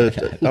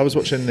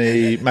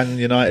the Man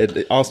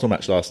United Arsenal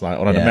match last night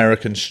on an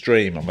American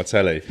stream on my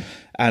telly,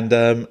 and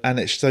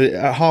it's so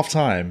at half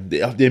time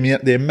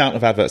the amount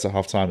of adverts at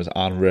half time is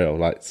unreal.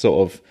 Like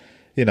sort of,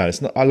 you know,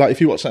 it's not. I like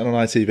if you watch something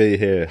on ITV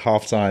here,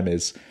 half time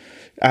is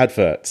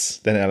adverts.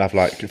 Then it'll have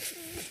like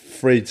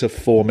 3 to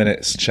 4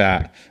 minutes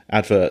chat,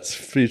 adverts,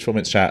 3 to 4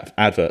 minutes chat,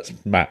 adverts,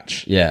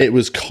 match. Yeah. It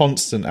was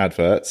constant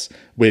adverts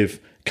with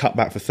cut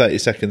back for 30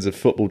 seconds of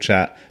football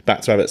chat,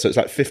 back to adverts. So it's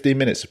like 15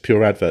 minutes of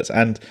pure adverts.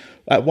 And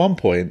at one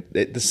point,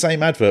 the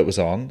same advert was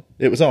on.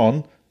 It was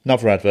on,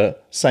 another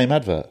advert, same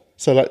advert.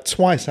 So like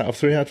twice out of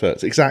 3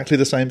 adverts, exactly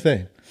the same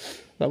thing.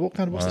 Like, what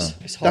kind of...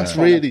 It's hard That's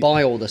to really...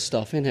 buy all the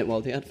stuff, isn't it,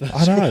 while the adverts...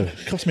 I know.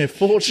 It cost me a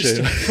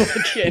fortune.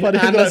 But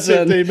in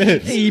Amazon, 15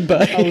 minutes,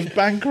 eBay. I was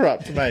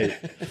bankrupt, mate.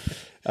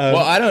 Well,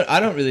 I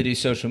don't really do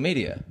social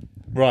media.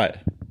 Right.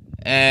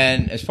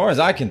 And as far as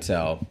I can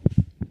tell,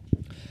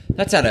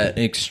 that's had an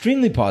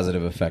extremely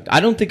positive effect. I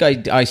don't think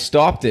I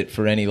stopped it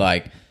for any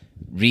like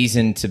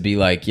reason to be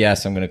like,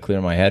 yes, I'm going to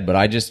clear my head, but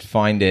I just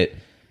find it,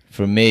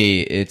 for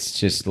me, it's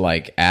just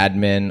like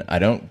admin. I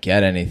don't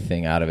get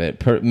anything out of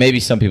it. Maybe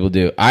some people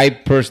do. I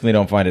personally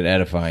don't find it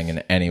edifying in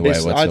any way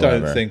whatsoever. I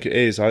don't think it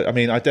is. I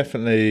mean,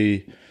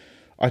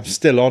 I'm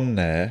still on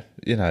there,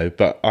 you know,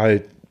 but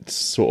I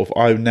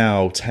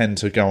now tend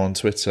to go on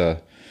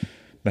Twitter.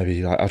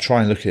 Maybe like, I'll try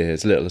and look at it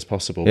as little as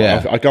possible.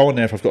 Yeah. I go on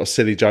there if I've got a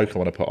silly joke I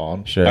want to put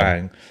on. Sure.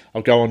 Bang.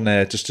 I'll go on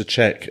there just to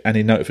check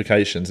any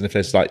notifications, and if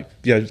there's like,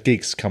 you know,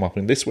 gigs come up,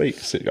 and this week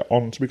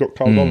we got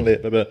Carl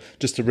Donnelly,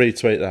 just to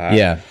retweet that.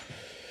 Yeah.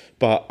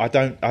 But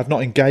I've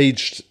not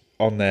engaged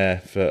on there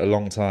for a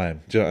long time.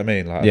 Do you know what I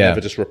mean? Like,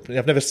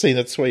 I've never seen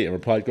a tweet and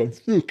replied going,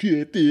 "Fuck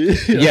you,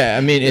 dude." Yeah,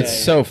 I mean, it's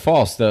so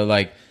false though.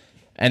 Like,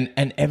 and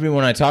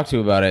everyone I talk to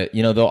about it,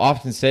 you know, they'll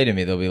often say to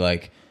me, they'll be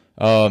like,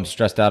 "Oh, I'm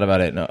stressed out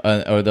about it,"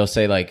 or they'll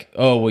say like,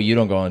 "Oh, well, you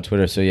don't go on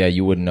Twitter, so yeah,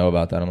 you wouldn't know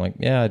about that." I'm like,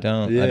 "Yeah, I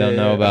don't. I don't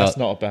know about. That's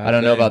not a bad I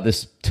don't know thing. about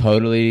this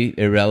totally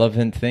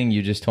irrelevant thing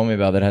you just told me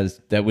about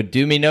that would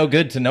do me no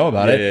good to know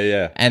about it."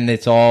 Yeah. And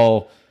it's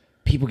all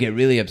people get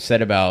really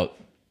upset about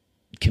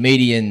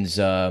comedians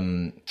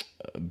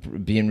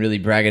being really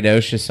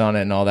braggadocious on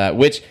it and all that,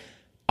 which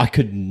I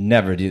could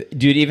never do.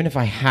 Dude, even if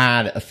I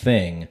had a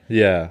thing,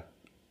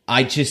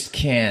 I just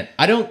can't.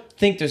 I don't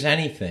think there's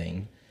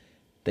anything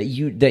that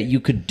you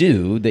could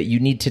do that you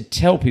need to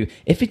tell people.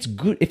 If it's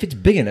good, if it's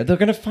big enough, they're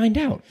going to find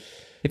out.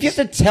 If you have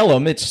to tell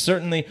them, it's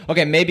certainly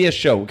okay. Maybe a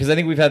show, because I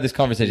think we've had this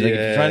conversation. Like, if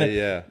you're trying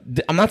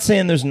to, I'm not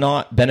saying there's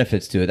not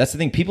benefits to it. That's the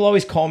thing. People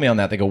always call me on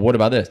that. They go, "What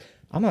about this?"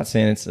 I'm not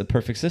saying it's a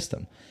perfect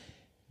system.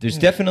 There's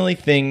definitely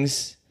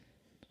things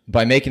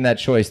by making that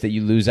choice that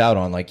you lose out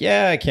on. Like,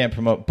 yeah, I can't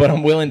promote, but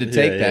I'm willing to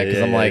take that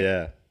because I'm like,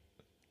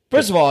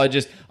 first of all, I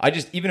just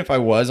even if I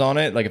was on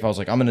it, like if I was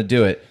like, I'm going to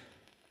do it,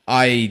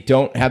 I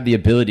don't have the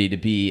ability to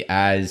be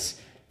as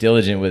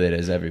diligent with it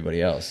as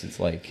everybody else. It's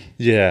like,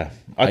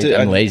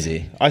 I'm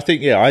lazy. I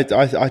think,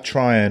 I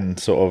try and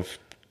sort of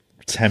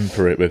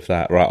temper it with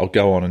that, right? I'll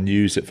go on and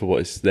use it for what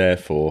it's there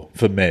for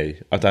me.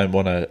 I don't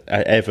want to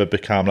ever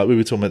become, like we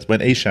were talking about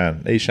when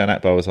Ishan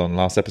Akbar was on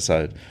last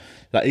episode.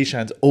 Like,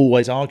 Ishan's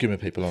always arguing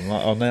with people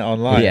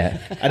online. Yeah.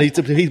 And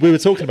we were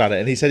talking about it,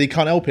 and he said he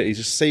can't help it. He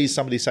just sees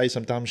somebody say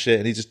some dumb shit,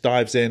 and he just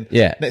dives in.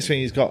 Yeah. Next thing,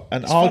 he's got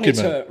an It's argument.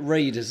 funny to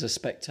read as a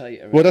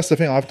spectator. Well, that's the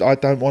thing. I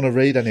don't want to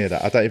read any of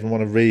that. I don't even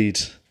want to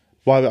read.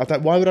 Why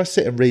would I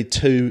sit and read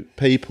two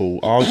people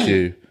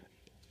argue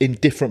in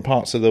different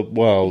parts of the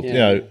world? Yeah. You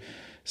know,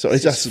 so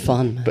it's just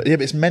fun. But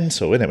but it's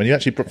mental, isn't it? When you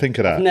actually think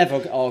of that. I've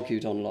never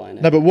argued online.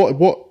 No, but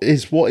what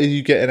are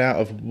you getting out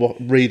of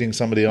reading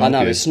somebody argue?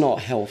 I know it's not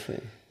healthy.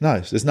 No,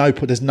 there's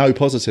no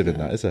positive in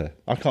that, is there?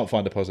 I can't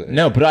find a positive.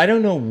 no, but I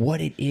don't know what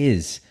it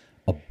is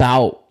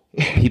about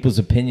people's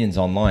opinions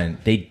online.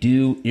 They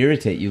do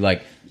irritate you.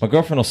 Like, my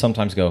girlfriend will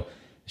sometimes go,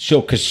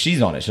 because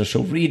she's on it, so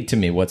she'll read to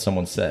me what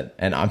someone said,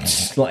 and I'm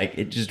just like,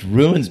 it just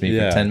ruins me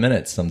for 10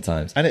 minutes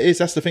sometimes. And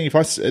that's the thing.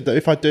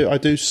 If I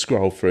do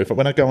scroll through.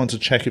 When I go on to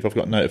check if I've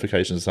got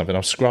notifications or something,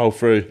 I'll scroll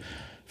through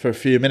for a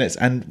few minutes,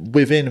 and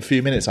within a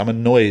few minutes, I'm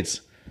annoyed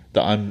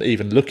that I'm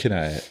even looking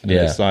at it. And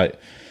it's like,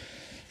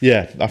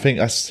 I think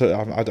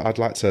I'd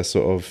like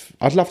to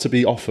I'd love to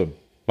be off them,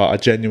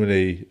 but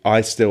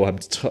I still am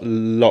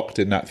locked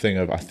in that thing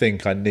of, I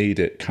think I need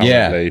it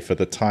currently for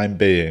the time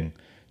being,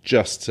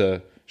 just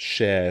to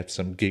share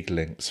some gig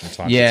links from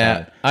time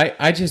to time.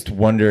 I just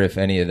wonder if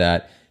any of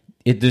that,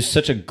 there's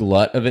such a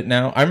glut of it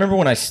now. I remember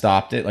when I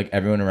stopped it, like,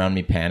 everyone around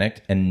me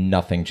panicked and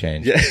nothing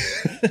changed.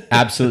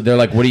 Absolutely. They're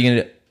like, what are you going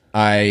to do?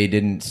 I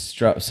didn't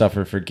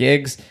suffer for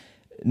gigs.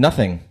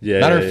 Nothing.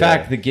 Matter of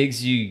fact, the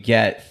gigs you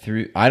get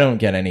through, I don't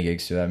get any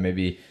gigs through that.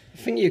 Maybe. I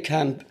think you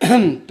can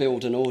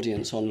build an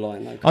audience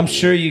online, though. I'm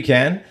sure you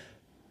can,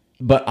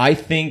 but I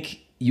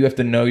think you have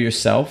to know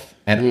yourself,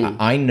 and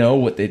I know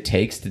what it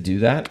takes to do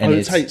that. And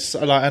it takes,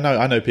 like,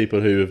 I know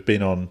people who have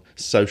been on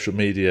social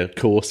media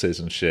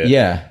courses and shit.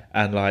 Yeah,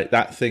 and like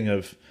that thing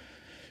of,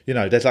 you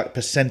know, there's like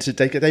percentage.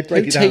 They break Who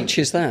it down.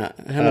 teaches that?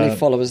 How many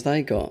followers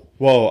they got?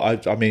 Well,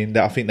 I mean,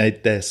 I think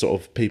they're sort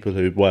of people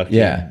who work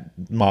in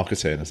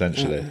marketing,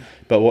 essentially.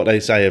 But what they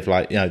say of,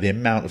 like, you know, the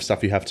amount of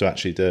stuff you have to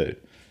actually do.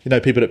 You know,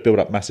 people that build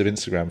up massive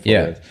Instagram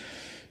followers.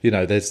 You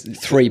know, there's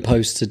 3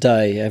 posts a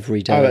day,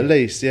 every day. Oh, at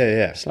least,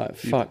 yeah. It's like,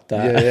 fuck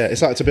that. Yeah.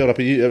 It's like to build up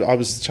I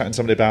was chatting to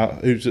somebody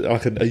about who's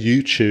like a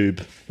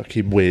YouTube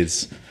fucking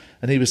whiz,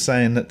 and he was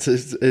saying that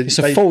it's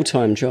a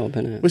full-time job,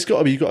 isn't it? Well, it's got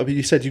to be.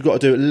 You said you've got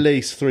to do at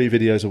least 3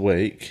 videos a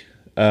week,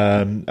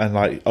 and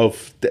like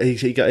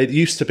it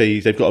used to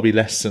be they've got to be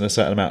less than a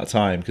certain amount of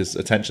time because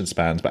attention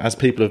spans. But as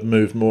people have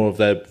moved more of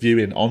their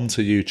viewing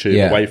onto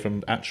YouTube away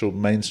from actual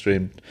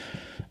mainstream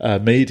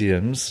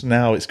mediums,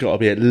 now it's got to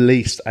be at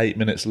least 8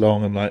 minutes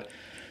long, and like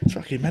it's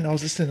fucking mental. I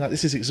was listening like,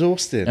 this is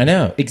exhausting. I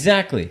know,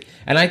 exactly.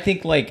 And I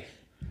think, like,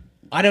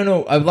 I don't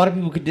know, a lot of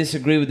people could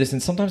disagree with this,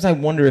 and sometimes I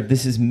wonder if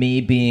this is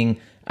me being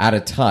out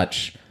of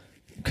touch.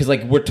 Because,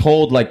 like, we're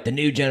told, like, the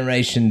new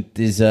generation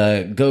is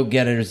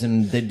go-getters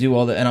and they do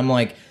all that. And I'm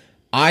like,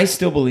 I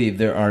still believe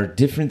there are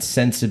different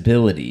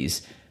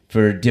sensibilities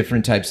for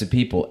different types of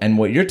people. And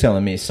what you're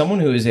telling me is someone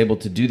who is able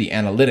to do the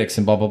analytics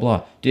and blah, blah,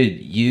 blah. Dude,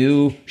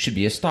 you should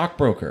be a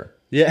stockbroker.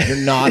 Yeah.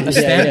 You're not a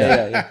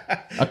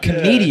stand-up. A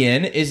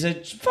comedian is a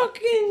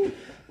fucking...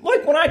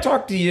 Like, when I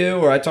talk to you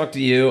or I talk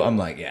to you, I'm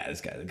like, yeah, this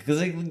guy... Because,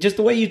 like, just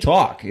the way you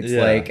talk. It's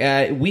like,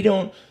 we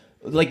don't...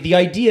 Like, the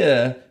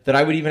idea that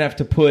I would even have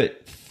to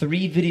put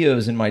 3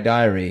 videos in my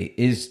diary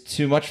is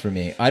too much for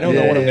me. I don't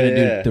know what I'm going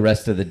to do the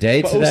rest of the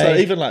day today. Also,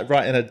 even like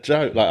writing a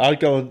joke, like I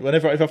go on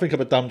whenever if I think of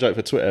a dumb joke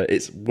for Twitter,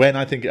 it's when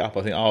I think it up.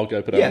 I think I'll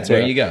go put it on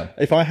Twitter. There you go.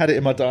 If I had it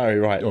in my diary,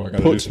 right,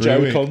 put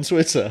joke on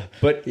Twitter.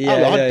 But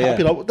I'd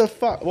be like, what the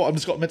fuck? What, I'm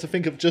just got meant to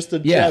think of just a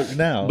joke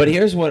now. But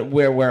here's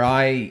where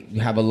I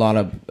have a lot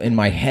of in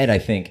my head. I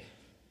think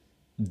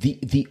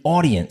the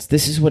audience.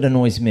 This is what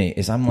annoys me.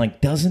 Is I'm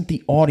like, doesn't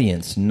the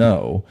audience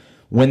know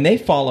when they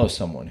follow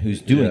someone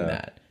who's doing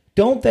that?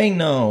 Don't they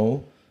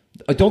know?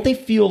 Don't they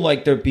feel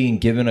like they're being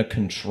given a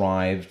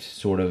contrived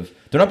sort of?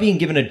 They're not being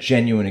given a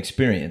genuine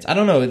experience. I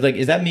don't know. Like,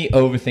 is that me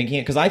overthinking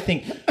it? Because I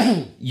think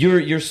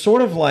you're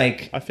sort of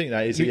like. I think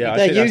that is.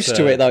 They're used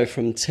to it though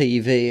from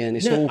TV, and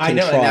it's all contrived. I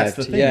know, and that's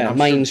the thing. Yeah,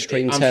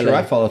 mainstream telly. I'm sure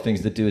I follow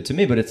things that do it to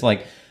me, but it's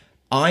like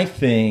I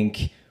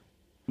think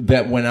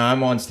that when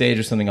I'm on stage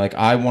or something, like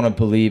I want to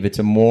believe it's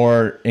a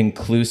more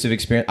inclusive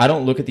experience. I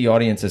don't look at the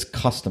audience as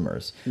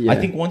customers. I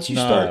think once you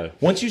start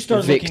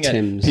looking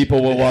at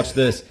people will watch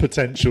this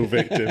potential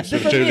victims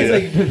of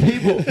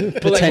Julia,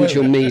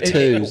 potential Me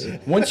Too's.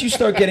 Once you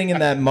start getting in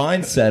that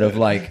mindset of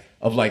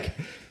like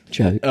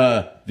joke,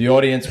 the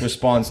audience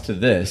responds to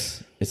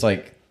this. It's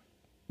like.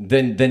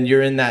 Then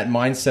you're in that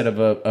mindset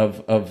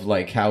of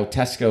like how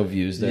Tesco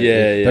views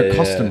their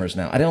customers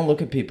now. I don't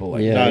look at people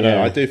like that.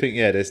 No, I do think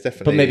there's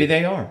definitely. But maybe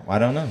they are. I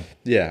don't know.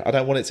 Yeah, I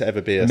don't want it to ever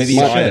be a maybe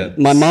science.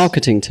 My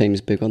marketing team's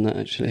big on that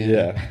actually.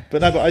 Yeah,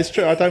 but it's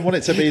true. I don't want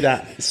it to be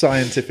that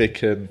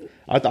scientific, and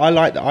I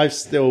like that. I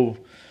still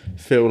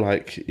feel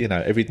like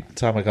every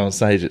time I go on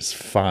stage, it's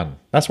fun.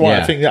 That's why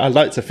I think that I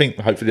like to think.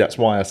 Hopefully, that's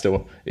why I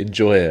still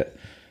enjoy it.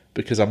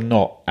 Because I'm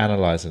not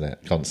analysing it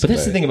constantly. But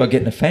that's the thing about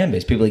getting a fan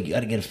base. People are like, you got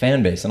to get a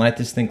fan base. And I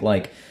just think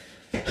like...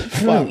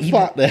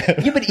 fuck them.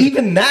 Yeah, but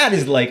even that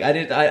is like...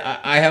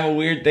 I have a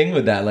weird thing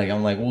with that. Like,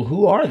 I'm like, well,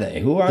 who are they?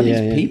 Who are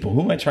these people?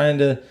 Who am I trying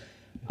to...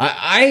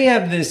 I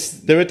have this...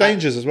 There are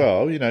dangers as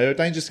well. There are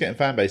dangers to getting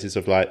fan bases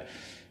of like...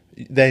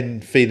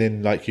 Then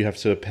feeling like you have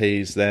to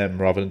appease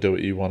them rather than do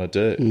what you want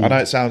to do. I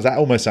know that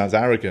almost sounds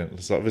arrogant.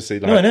 It's obviously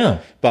like... No, I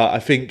know. But I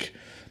think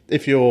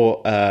if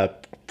you're...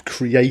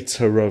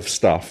 creator of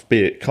stuff,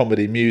 be it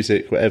comedy,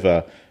 music,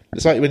 whatever.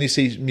 It's like when you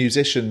see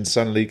musicians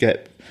suddenly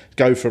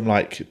go from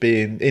like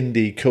being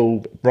indie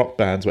cool rock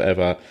bands,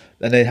 whatever,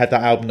 and they had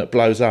that album that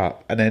blows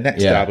up, and their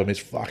next album is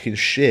fucking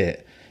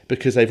shit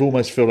because they've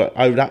almost feel like,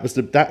 oh,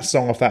 that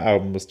song off that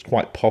album was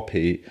quite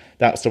poppy.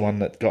 That's the one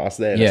that got us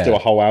there. Let's do a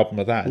whole album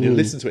of that. And you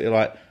listen to it, you're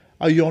like,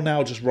 oh, you're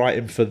now just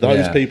writing for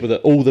those people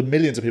that all the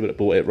millions of people that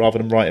bought it, rather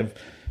than writing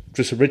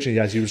just originally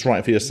as you was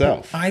writing for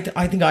yourself. I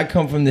think I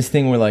come from this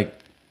thing where like.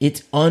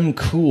 It's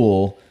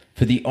uncool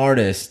for the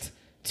artist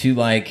to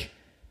like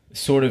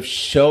sort of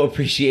show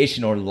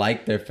appreciation or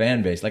like their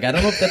fan base. Like I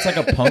don't know if that's like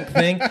a punk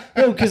thing.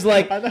 No, because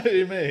like I know what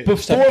you mean.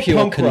 Before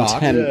punk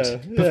rock,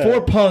 before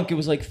punk, it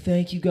was like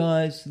thank you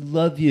guys,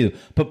 love you.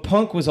 But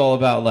punk was all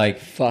about like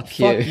fuck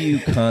you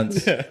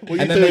cunts. And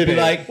then they'd be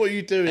like, what are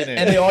you doing?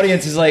 And the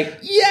audience is like,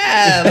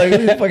 yeah, like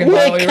we fucking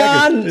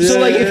cunts. So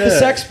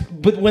like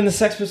but when the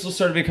Sex Pistols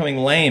started becoming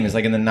lame, it's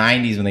like in the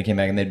 90s when they came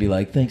back and they'd be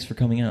like, thanks for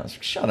coming out.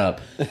 Like, shut up.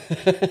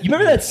 You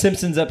remember that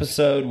Simpsons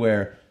episode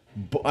where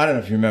I don't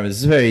know if you remember. This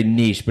is very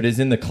niche, but it's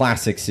in the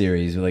classic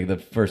series, like the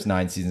first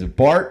 9 seasons.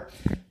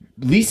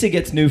 Lisa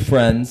gets new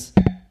friends,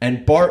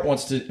 and Bart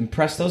wants to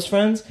impress those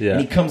friends,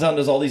 and he comes out and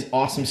does all these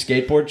awesome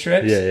skateboard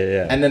tricks.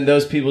 And then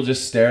those people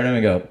just stare at him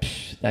and go,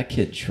 "That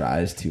kid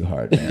tries too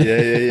hard,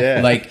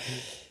 man." Like,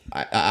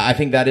 I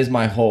think that is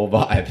my whole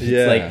vibe.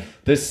 It's like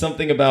there's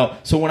something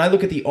about. So when I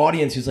look at the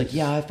audience who's like,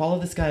 "Yeah, I follow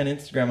this guy on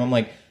Instagram," I'm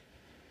like,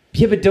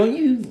 "Yeah, but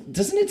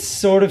doesn't it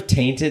sort of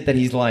taint it that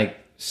he's like."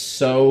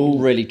 So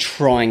really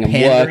trying and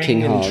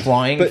working hard,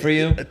 for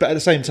you. But at the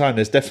same time,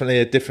 there's definitely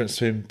a difference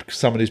between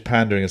someone who's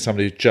pandering and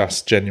somebody who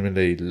just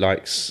genuinely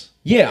likes.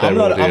 Yeah, I'm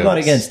not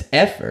against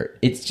effort.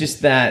 It's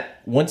just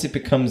that once it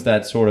becomes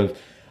that sort of,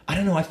 I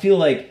don't know. I feel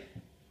like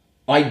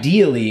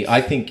ideally,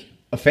 I think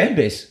a fan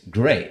base,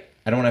 great.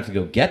 I don't have to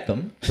go get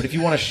them, but if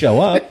you want to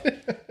show up,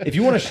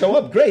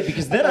 great.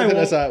 Because then I won't.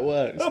 That's how it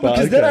works. No,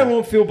 because then I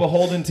won't feel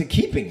beholden to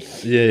keeping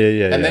you.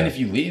 Yeah. And then if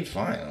you leave,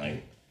 fine.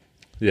 Like.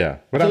 Yeah,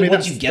 but I mean,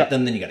 once you get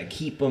them, then you got to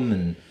keep them.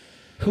 And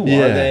who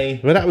are they?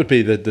 Well, that would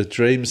be the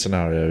dream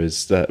scenario: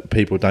 is that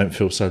people don't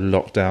feel so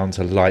locked down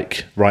to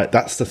like. Right,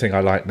 that's the thing I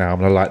like now. I'm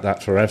going to like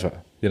that forever.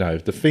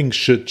 The things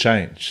should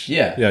change.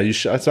 Yeah, you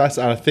should. So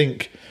I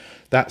think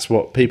that's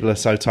what people are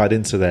so tied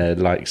into their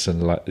likes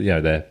and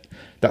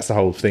that's the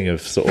whole thing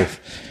of sort of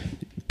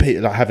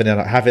like having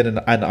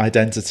an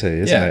identity,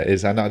 isn't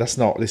it? That's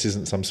not. This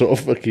isn't some sort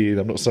of fucking.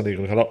 I'm not suddenly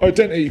going to go like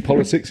identity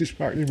politics is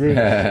fucking rude.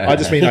 I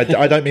just mean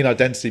I don't mean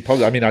identity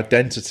politics. I mean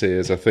identity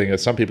as a thing.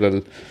 As some people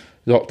are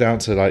locked down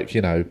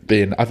to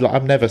being.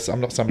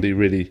 I'm not somebody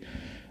really.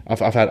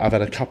 I've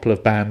had a couple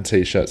of band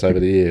T-shirts over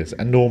the years,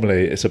 and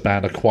normally it's a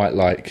band I quite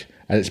like,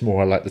 and it's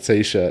more I like the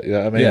T-shirt. You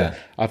know what I mean? Yeah.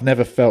 I've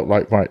never felt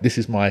like this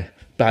is my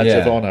badge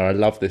of honour. I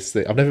love this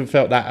thing. I've never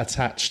felt that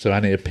attached to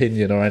any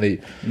opinion or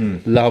any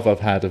love I've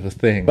had of a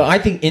thing. But I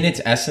think in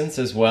its essence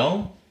as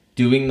well,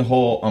 doing the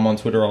whole I'm on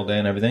Twitter all day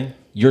and everything,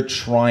 you're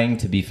trying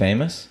to be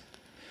famous.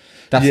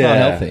 That's not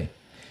healthy.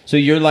 So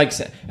you're like,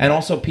 and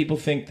also people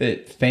think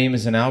that fame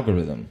is an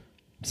algorithm.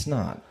 It's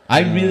not. I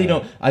really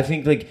don't. I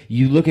think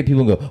you look at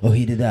people and go, "Oh,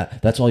 he did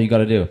that. That's all you got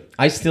to do."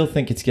 I still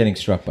think it's getting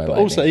struck by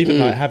lightning. Also, even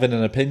having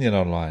an opinion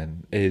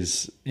online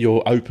is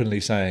you're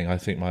openly saying, "I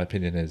think my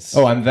opinion is."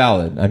 Oh, I'm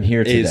valid. I'm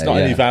here today. It's not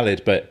only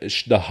valid, but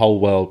the whole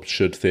world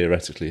should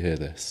theoretically hear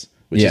this,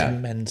 which is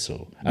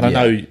mental. And I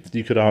know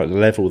you could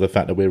level the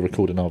fact that we're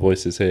recording our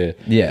voices here.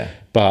 Yeah,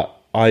 but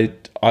I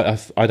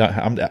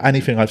don't.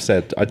 Anything I've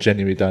said, I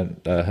genuinely don't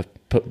have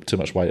put too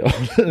much weight on.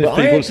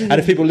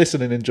 If people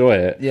listen and enjoy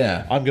it,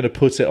 I'm going to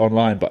put it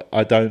online. But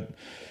I don't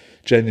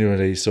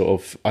genuinely sort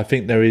of. I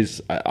think there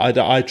is.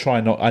 I try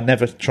not. I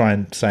never try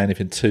and say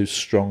anything too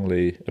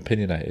strongly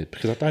opinionated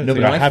because I don't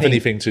think I have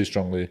anything too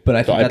strongly. But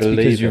I think that's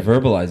because you're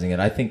verbalizing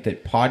it. I think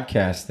that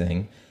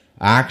podcasting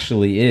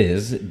actually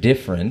is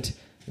different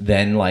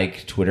than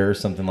Twitter or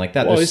something like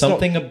that. There's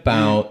something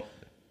about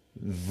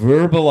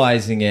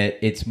verbalizing it.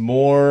 It's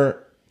more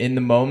in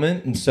the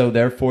moment, and so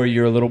therefore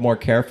you're a little more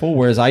careful,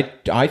 whereas I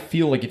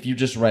feel like if you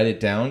just write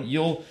it down,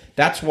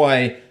 that's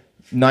why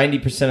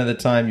 90% of the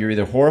time you're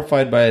either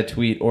horrified by a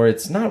tweet or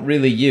it's not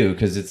really you,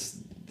 because it's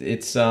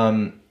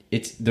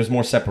there's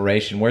more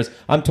separation, whereas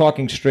I'm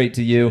talking straight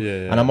to you,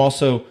 and I'm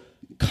also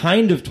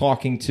kind of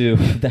talking to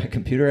that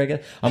computer, I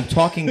guess. I'm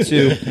talking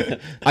to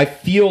I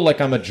feel like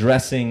I'm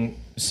addressing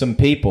some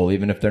people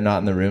even if they're not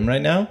in the room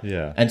right now,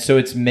 and so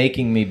it's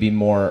making me be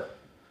more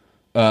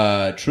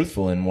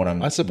truthful in what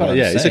I'm. I suppose,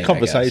 saying, it's a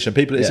conversation.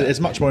 People, it's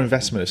much more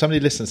investment. If somebody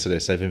listens to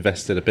this, they've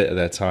invested a bit of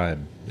their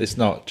time. It's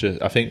not just.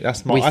 I think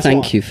that's my.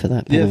 Thank you for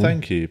that.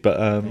 Thank you.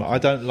 But I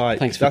don't like.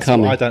 Thanks for that's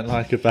coming. What I don't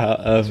like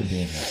about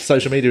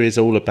social media is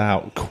all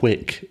about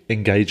quick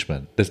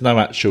engagement. There's no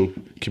actual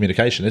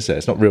communication, is there?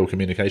 It's not real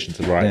communication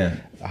to write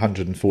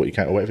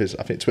 140k or whatever it is.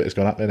 I think Twitter's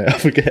gone up in it. I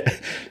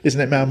forget. Isn't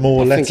it now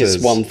more letters? I think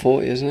it's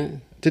 140, isn't it?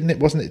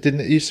 Didn't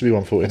it used to be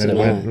 140 and then it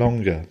went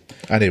longer.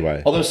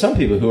 Anyway. Although some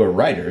people who are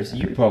writers,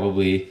 you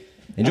probably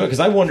enjoy it,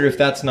 because I wonder if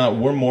that's not,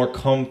 we're more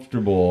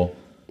comfortable,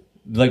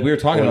 like we were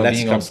talking about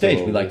being on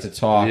stage, we like to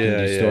talk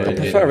and do stories. I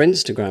prefer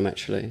Instagram,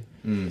 actually.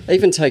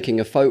 Even taking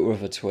a photo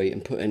of a tweet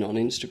and putting it on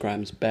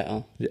Instagram is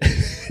better.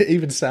 It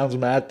even sounds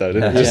mad though,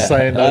 doesn't it? Just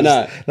saying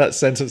that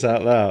sentence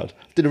out loud.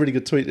 Did a really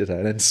good tweet today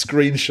and then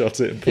screenshot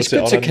it and put it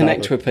on. It's good to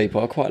connect with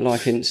people. I quite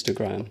like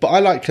Instagram. But I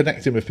like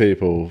connecting with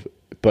people,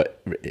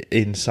 but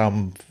in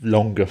some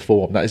longer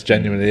form. That is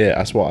genuinely it.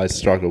 That's what I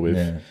struggle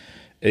with.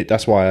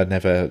 That's why I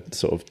never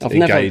sort of I've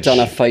never done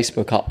a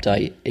Facebook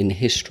update in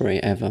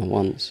history ever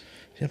once.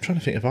 I'm trying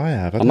to think if I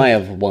have. I may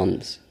have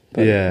once.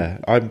 But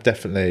I'm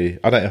definitely.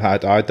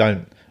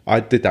 I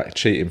did that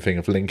cheating thing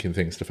of linking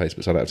things to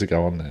Facebook, so I don't have to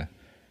go on there.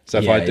 So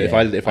if I did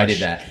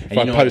that, if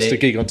I post a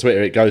gig on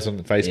Twitter, it goes on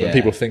Facebook.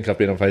 People think I've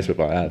been on Facebook,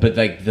 but I haven't.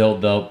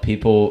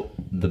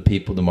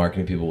 But the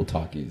marketing people will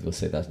talk to you. They'll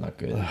say that's not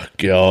good. Oh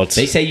God!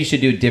 They say you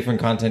should do different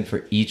content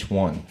for each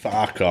one.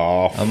 Fuck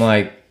off! I'm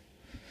like,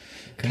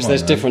 because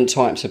there's different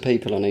types of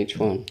people on each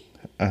one.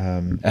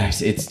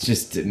 It's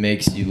just, it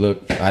makes you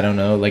look. I don't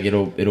know. Like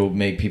it'll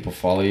make people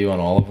follow you on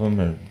all of them,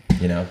 or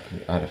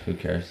who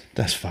cares?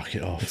 Let's fuck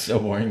it off. It's so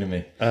boring to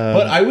me.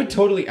 But I would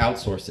totally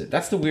outsource it.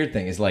 That's the weird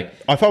thing. Is like,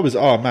 if I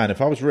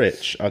was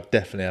rich, I'd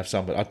definitely have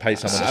somebody. I'd pay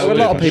someone. A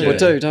lot of people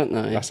do, don't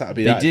they?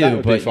 That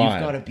would be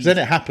fine. Then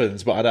it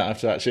happens, but I don't have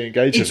to actually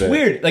engage with it. It's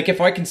weird. Like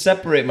if I can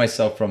separate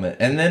myself from it,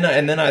 and then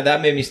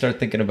that made me start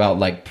thinking about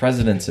like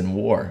presidents and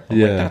war. I'm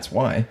like, that's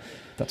why.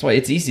 That's why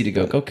it's easy to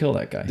go kill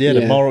that guy.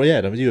 The moral. You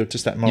have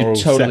just that moral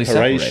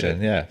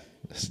separation. Yeah.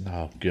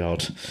 Oh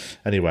God.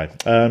 Anyway,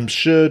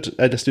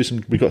 let's do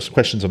some. We've got some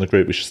questions on the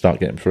group. We should start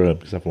getting through them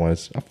because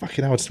otherwise, I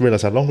just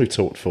realised how long we've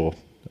talked for.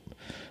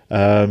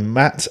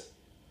 Matt,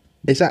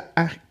 is that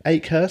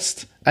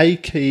Akehurst?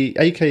 Akehurst.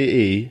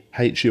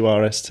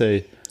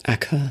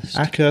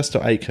 Akehurst or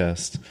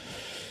Akehurst?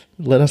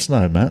 Let us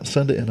know, Matt.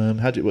 Send it in.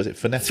 Was it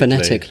phonetically?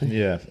 Phonetically.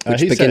 Yeah.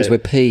 Which begins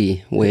with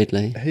P,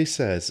 weirdly. He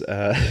says,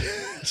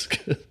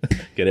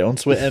 get it on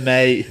Twitter,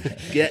 mate.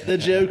 Get the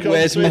joke on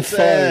Where's Twitter. My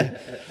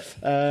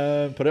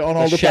phone? Put it on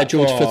all the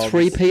scheduled platforms. for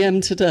 3 p.m.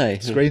 today.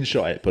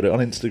 Screenshot it. Put it on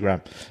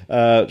Instagram.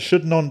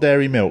 Should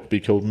non-dairy milk be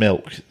called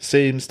milk?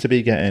 Seems to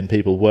be getting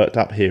people worked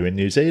up here in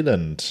New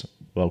Zealand.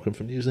 Welcome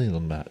from New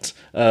Zealand, Matt.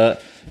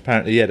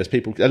 Apparently, there's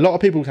people. A lot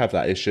of people have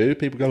that issue.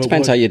 People go.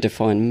 Depends how you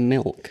define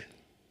milk.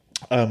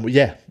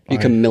 You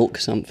can milk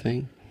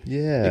something.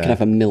 Yeah. You can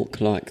have a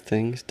milk-like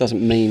thing. It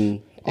doesn't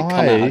mean it come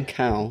out of a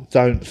cow.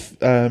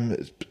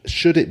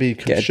 Should it be?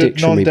 Get a Should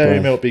dictionary, non-dairy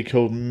bro. milk be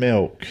called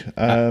milk?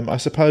 I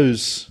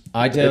suppose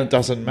it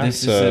doesn't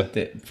This matter.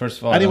 is first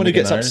of all, Anyone who I don't think it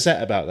gets matters.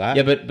 upset about that,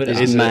 Yeah, but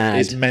It's mad.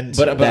 is meant.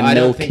 But They're I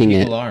don't think milking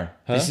people it. are.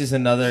 This is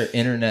another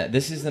internet.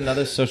 This is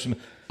another social.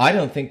 I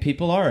don't think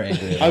people are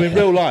angry. Oh, in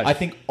real life? I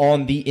think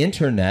on the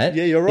internet,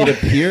 Yeah, you're right. it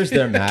appears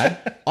they're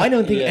mad. I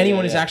don't think Yeah,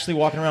 anyone yeah, is yeah. actually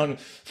walking around.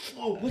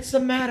 Oh, what's the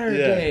matter,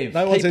 Yeah. Dave?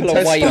 No one's in People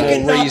are way Tesco.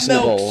 Fucking more not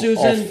reasonable milk,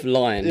 Susan.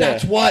 offline. Yeah.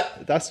 That's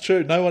what. That's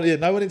true. No one in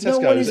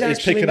Tesco one is is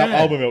actually picking up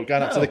mad. almond milk,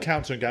 going up to No. the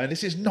counter and going,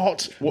 "This is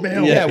not milk."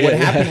 Yeah, what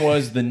happened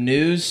was the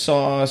news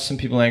saw some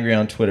people angry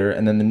on Twitter,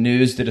 and then the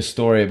news did a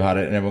story about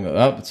it, and everyone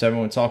goes,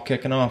 it's all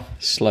kicking off.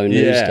 Slow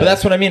news. Yeah. though. But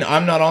that's what I mean.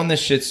 I'm not on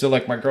this shit. So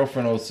like my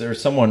girlfriend will say, or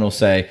someone will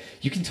say,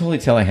 you can totally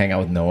tell I hang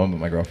out with no one but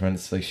my girlfriend.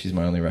 It's like she's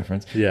my only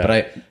reference. Yeah.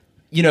 But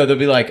they'll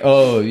be like,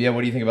 oh yeah,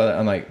 what do you think about that?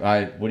 I'm like,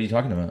 what are you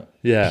talking about?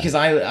 Yeah. Because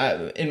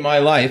I in my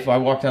life, I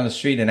walk down the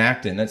street and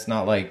act, and it's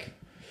not like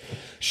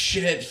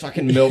shit,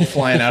 fucking milk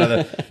flying out of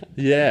the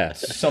Yeah.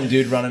 some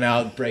dude running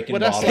out breaking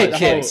Well, that's bottles. like the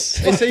whole.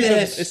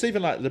 Pickets. It's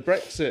even like the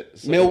Brexit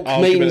sort Milk of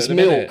argument means at the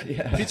minute.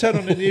 milk. If you turn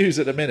on the news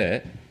at the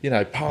minute,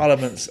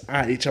 Parliament's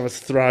at each other's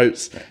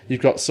throats.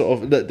 You've got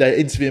sort of they're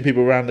interviewing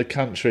people around the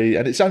country,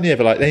 and it's only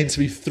ever like they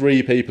interview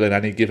 3 people in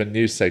any given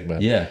news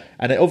segment. Yeah.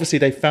 and obviously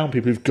they found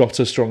people who've got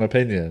a strong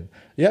opinion.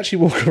 You actually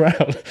walk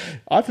around.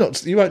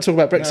 You won't talk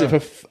about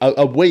Brexit for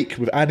a week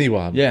with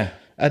anyone. Yeah.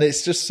 And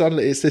it's just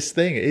suddenly it's this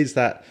thing. It is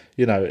that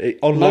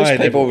online.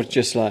 Most people were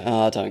just like,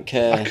 I don't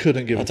care. I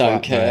couldn't give a I don't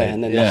fuck, care. mate.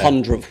 And then Yeah. the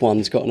 100th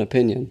one's got an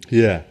opinion.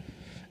 Yeah,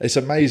 it's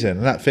amazing.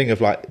 And that thing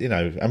of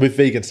and with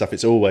vegan stuff,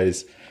 it's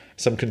always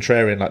some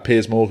contrarian, like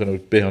Piers Morgan will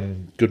be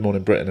on Good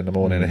Morning Britain in the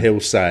morning, and he'll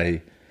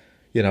say,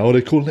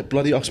 they're calling it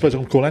bloody. I suppose I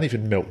can call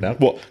anything milk now.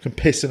 What, can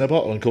piss in a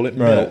bottle and call it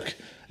milk?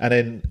 And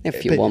then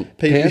If you want,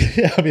 people, Piers.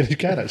 yeah, I mean, you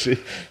can actually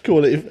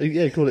call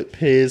it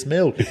Piers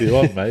milk if you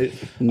want, mate.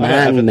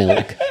 Man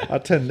milk. I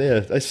tend,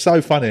 it's so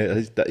funny.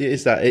 It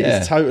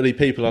is totally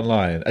people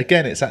online.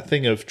 Again, it's that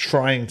thing of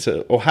trying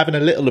to or having a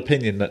little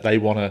opinion that they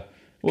want to.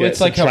 Well,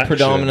 it's like how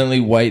predominantly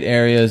white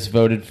areas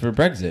voted for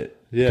Brexit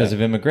because Yeah.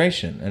 of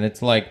immigration, and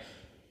it's like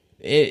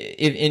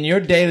in your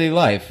daily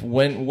life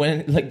when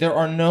like there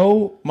are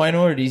no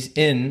minorities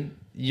in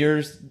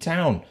your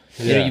town.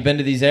 Yeah. You've been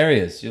to these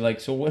areas. You're like,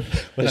 so what?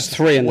 There's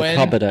 3 in the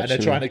cupboard, and actually.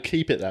 they're trying to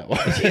keep it that way.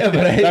 Yeah,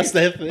 but that's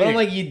their thing. But I'm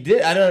like, you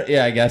did. I don't.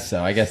 Yeah, I guess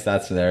so. I guess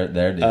that's their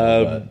deal.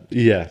 But.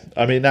 Yeah,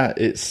 I mean I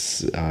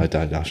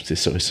don't know. It's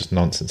just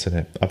nonsense, isn't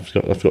it?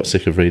 I've got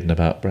sick of reading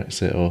about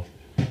Brexit or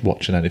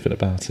watching anything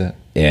about it.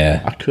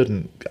 Yeah,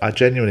 I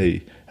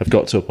genuinely have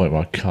got to a point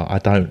where I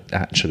don't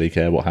actually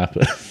care what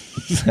happens.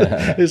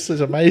 It's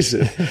just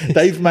amazing.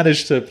 They've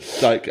managed to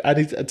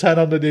turn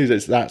on the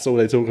news. That's all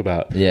they talk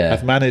about. Yeah,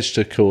 have managed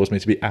to cause me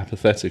to be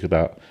apathetic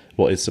about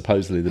what is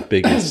supposedly the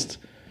biggest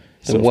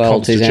sort of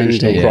world is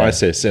constitutional ending.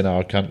 crisis in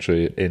our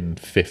country in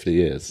 50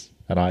 years,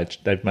 and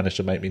they've managed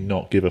to make me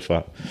not give a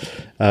fuck.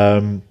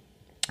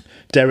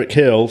 Derek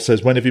Hill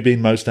says, "When have you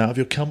been most out of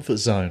your comfort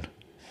zone?"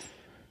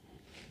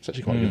 It's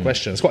actually quite a good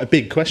question. It's quite a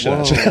big question,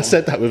 actually. I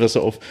said that with a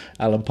sort of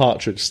Alan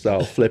Partridge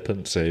style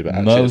flippancy, but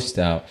actually most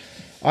out.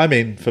 I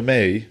mean, for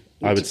me,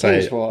 I would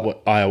say depends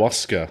what.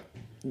 ayahuasca.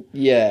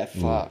 Yeah,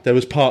 fuck. There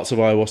was parts of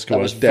ayahuasca That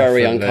where was I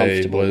very definitely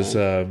uncomfortable,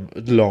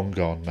 was long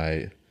gone,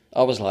 mate.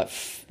 I was like,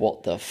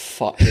 what the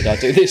fuck did I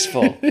do this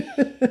for?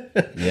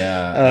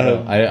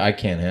 Yeah, I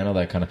can't handle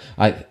that kind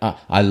of.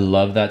 I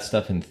love that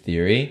stuff in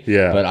theory.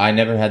 Yeah. but I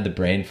never had the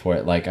brain for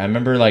it. Like I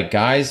remember, like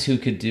guys who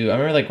could do. I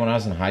remember, like when I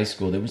was in high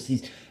school, there was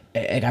these.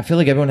 And I feel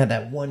like everyone had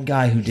that one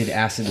guy who did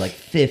acid like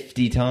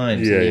 50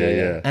 times.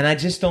 Yeah. And I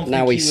just don't Now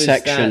think he's he was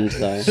sectioned, that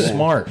though, yeah.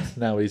 smart.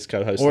 Now he's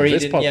co-hosting Or he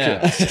this didn't,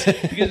 podcast.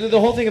 yeah. Because the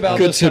whole thing about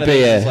Good those to kind of be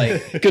things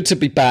here. is like, Good to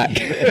be back.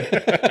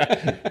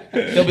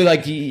 they'll be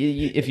like,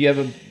 if you have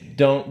a,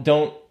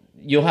 don't,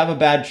 you'll have a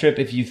bad trip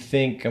if you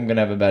think I'm going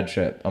to have a bad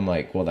trip. I'm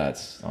like, well,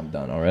 I'm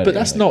done already. But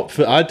that's not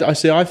for. I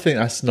think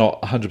that's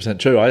not 100%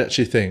 true. I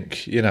actually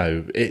think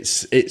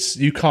it's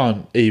you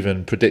can't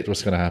even predict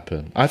what's going to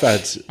happen.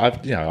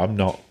 I'm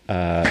not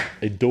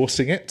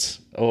endorsing it,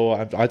 or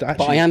I actually.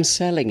 But I am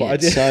selling But I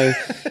it. did- So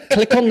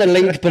click on the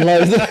link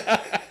below.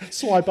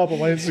 Swipe up on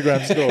my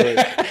Instagram story.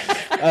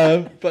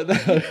 But no,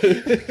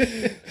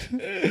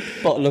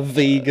 Bottle of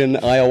vegan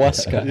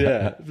ayahuasca.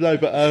 yeah, no,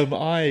 but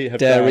I have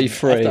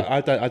Dairy-free.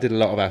 I did a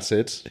lot of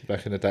acid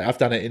back in the day. I've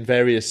done it in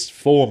various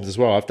forms as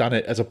well. I've done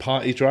it as a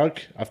party drug.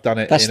 I've done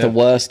it. That's the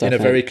worst, I in a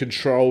think. very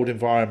controlled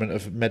environment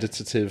of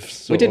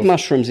meditative. We did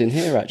mushrooms in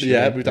here, actually.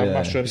 Yeah, we've done Yeah.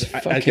 mushrooms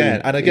fucking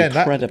again and again.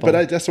 incredible.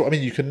 But that's what I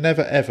mean. You can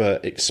never ever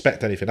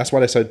expect anything. That's why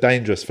they're so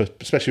dangerous,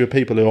 especially for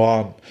people who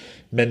aren't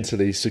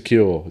mentally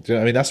secure. Do you know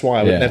what I mean? That's why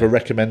I would Yeah. never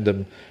recommend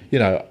them.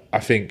 I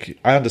think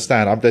I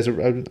understand. I'm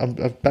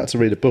about to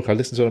read a book. I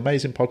listened to an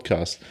amazing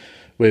podcast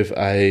with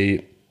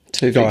a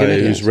Two guy vegan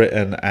who's idiots.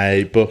 written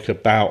a book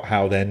about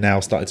how they're now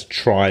starting to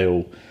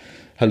trial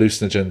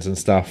hallucinogens and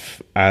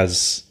stuff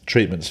as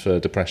treatments for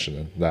depression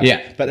and that.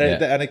 Yeah. But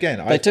and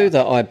again, They do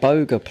the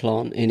iboga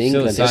plant in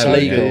England. It's Psilocybin.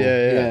 legal.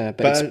 Yeah.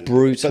 But it's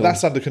brutal. But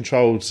that's under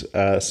controlled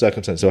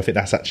circumstances. So I think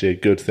that's actually a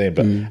good thing.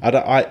 But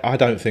I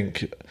don't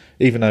think,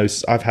 even though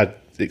I've had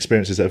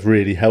experiences that have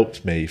really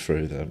helped me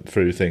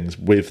through things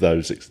with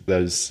those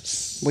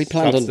we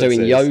planned on doing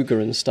substances. yoga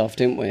and stuff,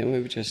 didn't we? And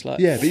we were just like,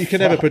 Yeah, but you can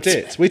never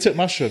predict. We took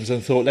mushrooms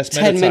and thought, let's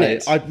 10 meditate.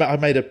 minutes. I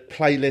made a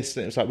playlist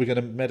and it was like, we're going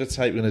to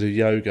meditate, we're going to do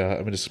yoga,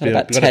 and we're just And going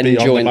about to 10 be on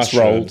the joints mushrooms.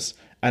 rolled.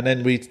 And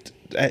then we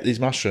ate these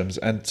mushrooms,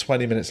 and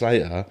 20 minutes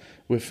later,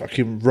 we're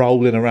fucking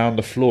rolling around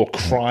the floor,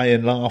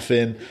 crying,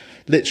 laughing.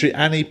 Literally,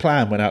 any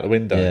plan went out the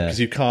window because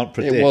you can't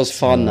predict. it was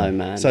fun though,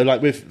 man. So,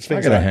 like with I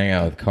things gotta like, hang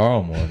out with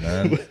Carl more,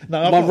 man.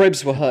 No, I've my not-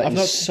 ribs were hurting I've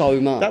not-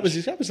 so much. That was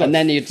like and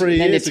then you'd 3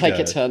 years take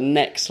ago. it to the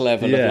next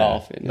level of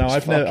laughing. No, It's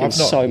I've fucking not.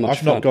 so much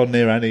I've not fun. gone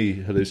near any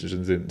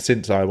hallucinogens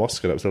since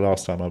ayahuasca. That was the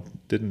last time I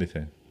did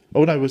anything.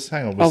 Oh no,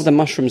 The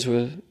mushrooms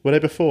were. were they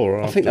before? Or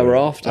I after? think they were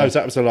after. Oh,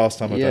 that was the last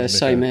time I done Yeah, anything.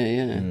 same here.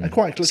 Yeah, And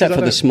quite except I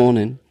for don't- this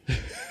morning.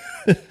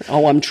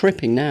 Oh, I'm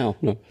tripping now.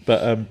 No.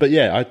 But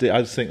yeah, I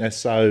just think they're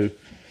so.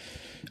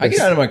 I get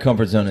out of my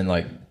comfort zone and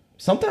like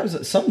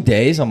sometimes some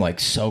days I'm like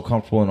so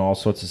comfortable in all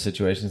sorts of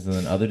situations, and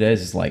then other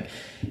days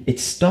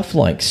it's stuff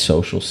like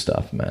social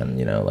stuff, man.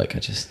 You know, like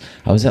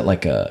I was at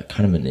like a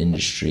kind of an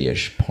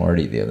industry-ish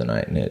party the other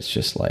night, and it's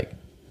just like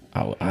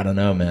I don't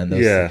know, man.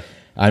 Yeah.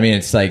 I mean,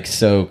 it's like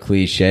so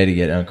cliche to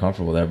get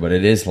uncomfortable there, but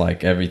it is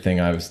like everything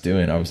I was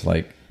doing. I was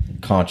like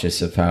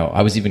conscious of how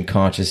I was even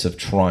conscious of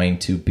trying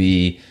to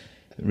be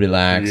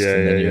relaxed,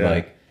 and then you're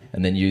like,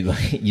 and then you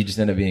like you just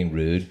end up being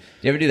rude. Do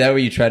you ever do that where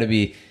you try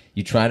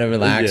to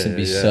relax and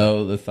be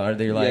so lethargic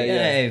that you're like,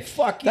 hey,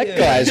 fuck That you.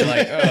 guy's You're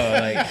like, oh,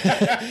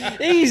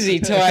 like easy,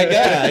 Tiger.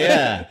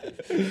 yeah.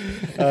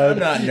 I'm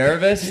not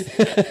nervous.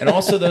 And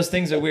also those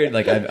things are weird.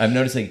 Like I've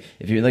noticed, like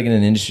if you're like in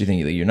an industry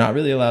thing, like, you're not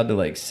really allowed to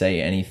like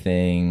say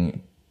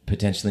anything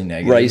potentially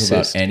negative Racist.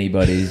 about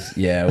anybody's.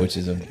 Yeah, which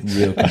is a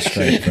real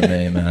constraint for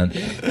me, man.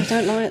 I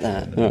don't like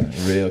that.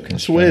 Real constraint.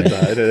 It's weird though.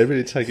 Isn't it? They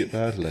really take it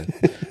badly.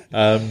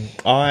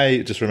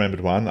 I just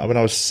remembered one. When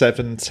I was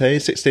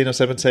 16 or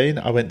 17,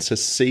 I went to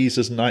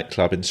Caesar's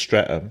nightclub in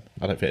Streatham.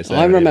 I don't think it's there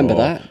I remember anymore.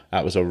 that.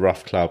 That was a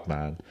rough club,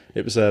 man.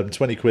 It was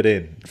 20 quid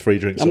in, free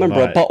drinks I all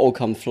remember night. a bottle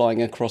come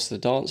flying across the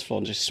dance floor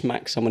and just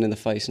smack someone in the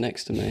face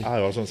next to me. Oh, I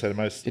was going to say the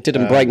most. It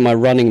didn't break my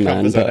running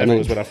man, comfort zone but I ever mean,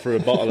 was when I threw a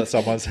bottle at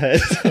someone's head.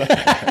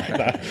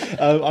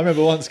 I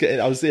remember once getting.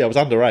 I was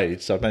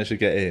underage, so I managed to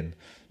get in.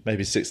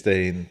 Maybe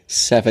 16.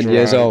 7 drunk,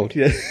 years old.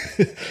 Yeah,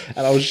 and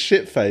I was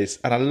shit faced,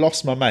 and I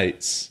lost my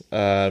mates.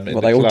 Well,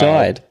 they all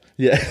died.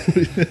 Yeah,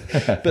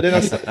 but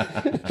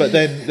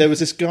then there was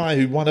this guy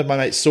who one of my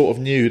mates sort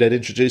of knew they'd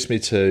introduced me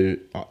to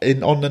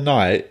on the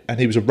night,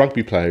 and he was a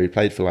rugby player. He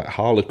played for like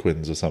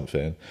Harlequins or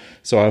something.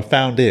 So I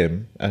found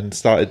him and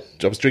started.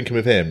 I was drinking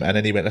with him, and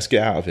then he went, "Let's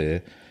get out of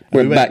here."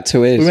 And Went back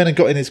to his. We went and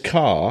got in his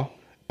car.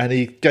 And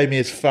he gave me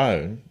his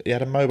phone. He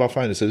had a mobile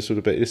phone. So this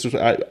was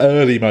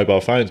early mobile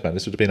phones, man.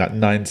 This would have been like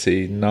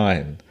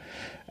 99.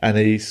 And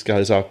he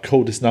goes, "I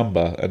called this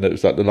number," and it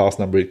was like the last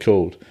number he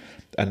called.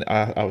 And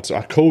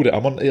I called it.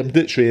 I'm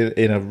literally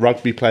in a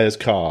rugby player's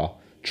car,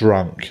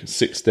 drunk,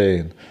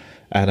 16,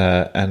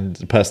 and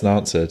the person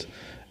answered.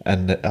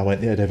 And I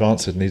went, "Yeah, they've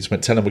answered." And he just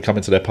went, "Tell them we're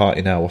coming to their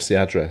party now. What's the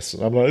address?"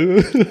 And I'm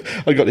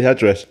like, I got the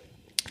address.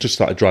 Just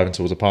started driving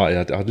towards the party.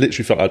 I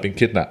literally felt like I'd been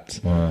kidnapped.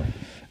 Wow.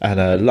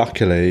 And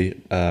luckily,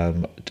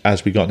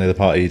 as we got near the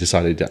party, he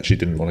decided he actually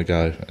didn't want to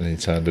go, and he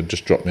turned and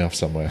just dropped me off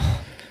somewhere.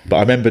 But I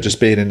remember just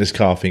being in this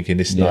car thinking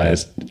this night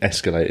has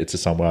escalated to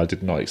somewhere I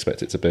did not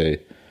expect it to be.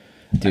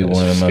 Dude, And it was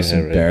one of the most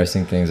scary.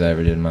 embarrassing things I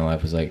ever did in my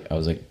life was like I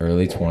was like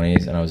early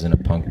 20s, and I was in a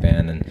punk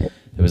band, and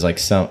there was like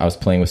I was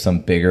playing with some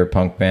bigger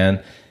punk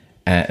band,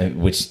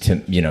 which to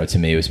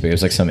me was big. It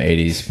was like some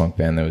 80s punk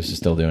band that was just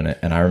still doing it.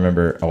 And I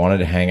remember I wanted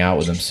to hang out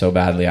with them so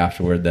badly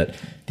afterward that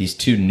these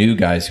two new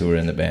guys who were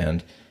in the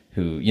band,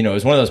 who, it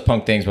was one of those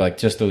punk things where like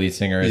just the lead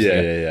singer is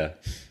Yeah.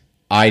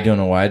 I don't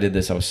know why I did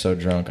this. I was so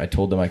drunk. I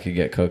told them I could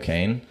get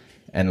cocaine,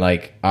 and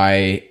like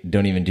I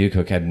don't even do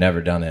cocaine. I've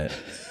never done it.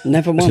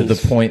 Never once. To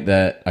the point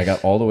that I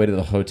got all the way to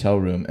the hotel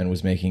room and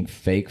was making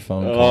fake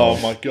phone Oh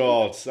calls. my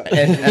god!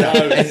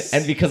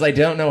 And because I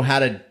don't know how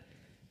to,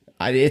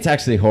 it's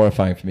actually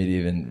horrifying for me to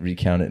even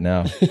recount it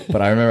now.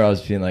 But I remember I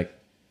was feeling like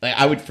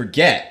I would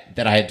forget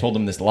that I had told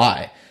them this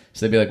lie.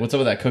 So they'd be like, "What's up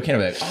with that cocaine?" I'd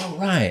be like, "Oh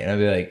right," and I'd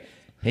be like,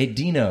 "Hey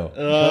Dino,"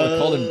 I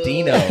called him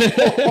Dino. I just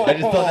thought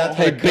that's what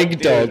Hey, a big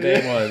coke dog.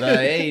 dealer's name was.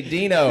 Hey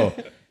Dino,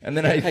 and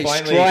then I Hey,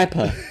 finally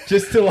Striper.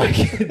 just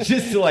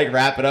to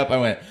wrap it up, I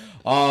went,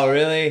 "Oh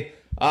really?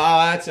 Oh,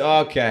 that's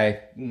okay.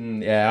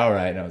 Yeah, all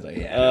right." And I was like,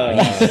 "Yeah."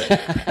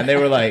 No, and they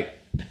were like,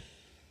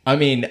 I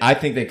mean, I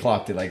think they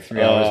clocked it like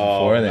 3 hours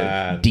before. And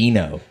man. then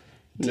Dino.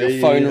 Your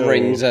phone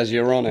rings as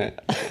you're on it.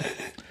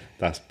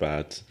 That's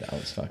bad. That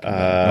was fucking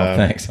bad. Oh,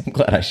 thanks. I'm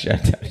glad I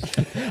shared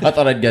that. I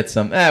thought I'd get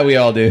some. We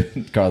all do.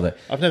 Carl.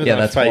 I've never done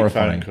a that's fake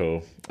horrifying.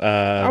 phone call.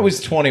 I was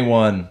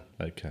 21.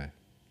 Okay.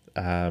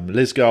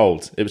 Liz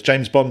Gold. It was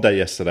James Bond Day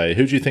yesterday.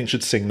 Who do you think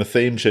should sing the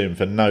theme tune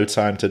for No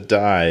Time to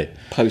Die?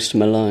 Post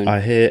Malone.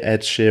 I hear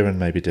Ed Sheeran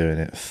may be doing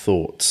it.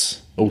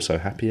 Thoughts? Also,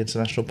 happy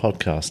International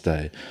Podcast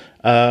Day.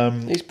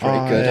 He's pretty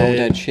good, old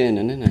Ed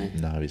Sheeran, isn't he?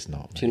 No, he's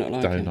not. Do you not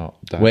like him?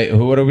 Don't. Wait,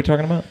 what are we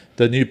talking about?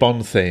 The new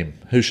Bond theme.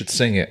 Who should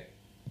sing it?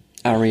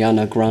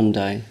 Ariana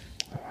Grande.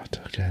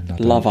 Again,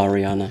 Love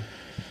Ariana.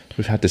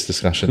 We've had this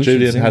discussion. Who should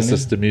Julian sing has it?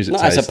 this the music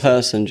Not taste. as a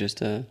person,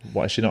 just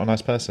Why is she not a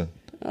nice person?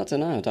 I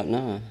don't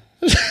know.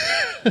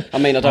 I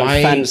mean, I don't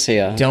fancy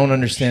her. Don't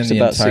understand She's the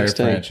about entire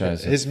 16.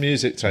 franchise. His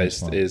music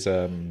taste is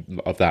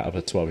of that of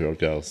a 12-year-old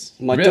girl's.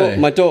 My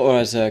Really? daughter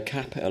has a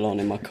Capital on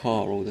in my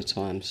car all the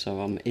time,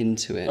 so I'm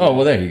into it. Oh,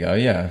 well, there you go.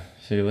 Yeah.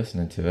 So you're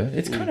listening to it.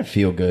 It's kind of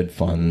feel good,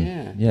 fun.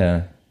 Yeah.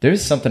 Yeah.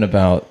 There's something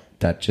about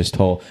that just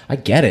whole. I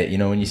get it. You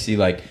know, when you see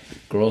like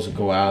girls will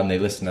go out and they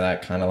listen to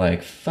that kind of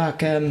like,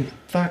 fuck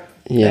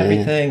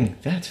everything.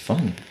 That's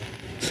fun.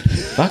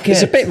 Fuck it.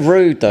 It's a bit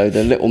rude, though,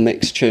 the little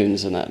mixed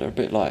tunes and that. They're a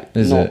bit like,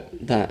 Is not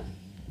it? that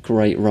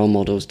great role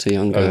models to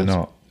young Oh, girls. they're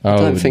not. I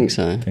don't think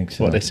so. Think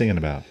so. What are they singing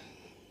about?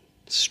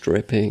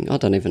 Stripping. I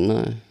don't even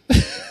know.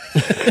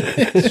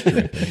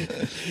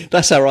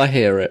 That's how I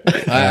hear it.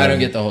 I don't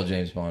get the whole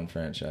James Bond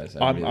franchise.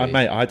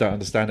 Mate, I don't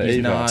understand it He's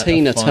either. not-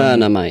 Tina fun-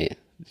 Turner, mate.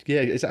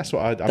 Yeah, that's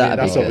what I mean. That'd be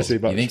That's good. obviously.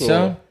 You think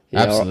so?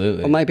 Yeah,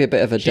 Absolutely. Or maybe a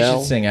bit of She Adele.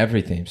 should sing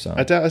every theme song.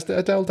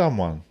 Adele done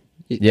one.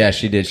 Yeah,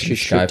 she did. She She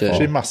should do. Skyfall.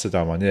 She must have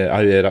done one. Yeah.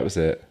 Oh, yeah, that was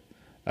it.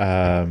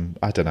 I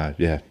don't know.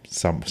 Yeah,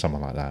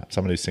 someone like that.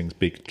 Someone who sings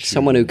big. Tunes.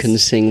 Someone who can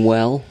sing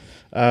well.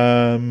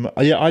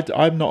 Yeah,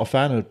 I'm not a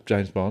fan of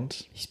James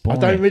Bond. He's I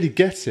boring. don't really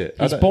get it.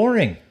 He's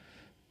boring.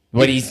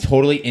 But he's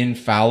totally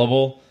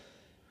infallible.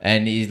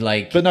 And he's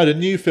like... But no, the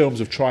new films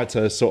have tried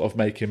to sort of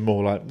make him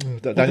more like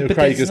Daniel but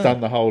Craig that's has not-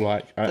 done the whole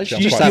like. They Actually, should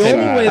I'm just quite have him,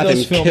 the only way sad. have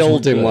those him films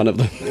killed were in good. one of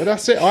them. Well,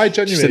 that's it. I Just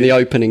in genuinely. the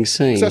opening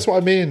scene. So that's what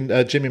I mean.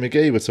 Jimmy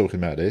McGee were talking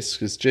about this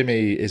because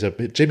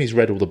Jimmy's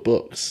read all the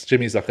books.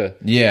 Jimmy's like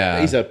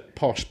he's a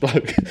posh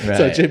bloke. So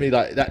Right. Jimmy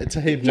like that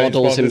to him James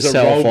Models Bond is a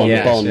himself role on model.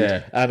 Yeah, Bond.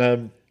 sure.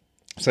 And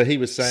so he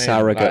was saying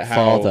Surrogate like,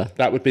 how father.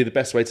 that would be the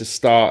best way to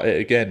start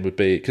it again would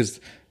be because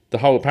the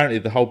whole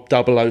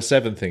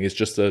 007 thing is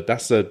just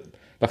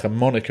like a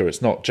moniker.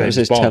 It's not That James was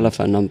his Bond.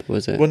 telephone number,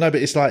 was it? Well, no,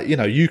 but it's like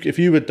if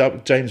you were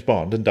James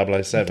Bond and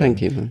 007,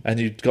 Thank you, man. and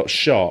you got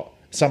shot,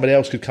 somebody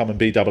else could come and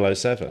be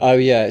 007. Oh,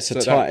 yeah, it's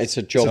a So it's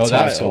a job so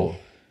that's title. all.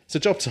 It's a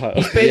job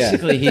title.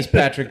 Basically, he's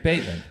Patrick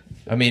Bateman.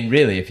 I mean,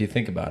 really, if you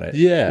think about it.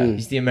 Yeah.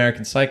 He's the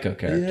American Psycho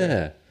character.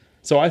 Yeah.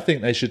 So I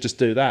think they should just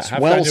do that.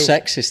 Have Well, Daniel-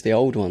 sexist, the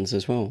old ones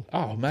as well.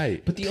 Oh,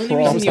 mate. But the only that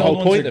reason was the the old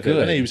whole ones point are of it. good-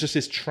 Wasn't he? He was just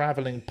this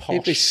travelling posh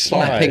He'd be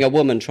slapping spy. a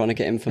woman trying to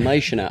get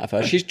information out of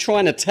her. She's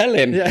trying to tell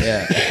him.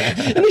 Yeah.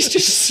 And he's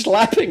just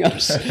slapping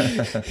us.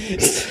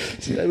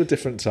 They were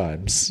different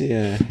times.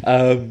 Yeah.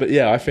 But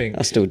yeah, I think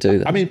I still do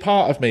that. I mean,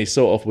 part of me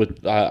sort of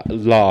would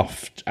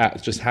laugh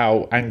at just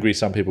how angry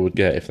some people would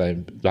get if they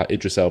like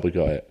Idris Elba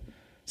got it.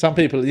 Some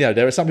people,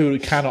 there are some people who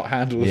cannot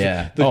handle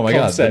Yeah. the Oh my God,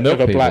 the concept milk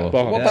of a black people.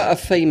 Bond. What about a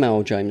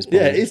female James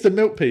Bond? Yeah, it's the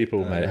milk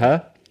people, mate,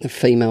 huh? A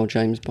female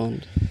James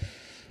Bond.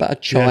 But a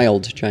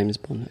child James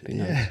Bond, that'd be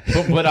nice.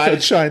 But A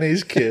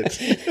Chinese kid.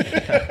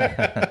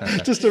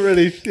 Just to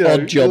really,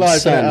 Odd job liven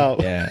son. it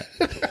up. Yeah.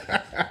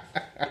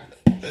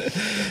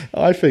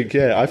 I think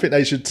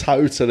they should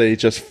totally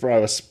just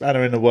throw a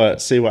spanner in the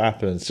works, see what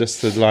happens,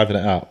 just to liven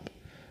it up,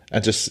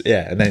 and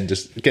then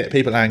just get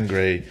people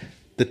angry.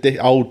 The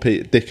old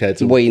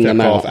dickheads will Wean fuck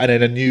them off, out. and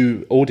then a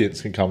new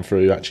audience can come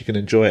through who actually can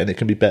enjoy it, and it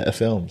can be better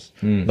films,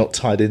 not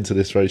tied into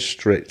this very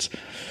strict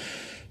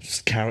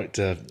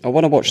character. I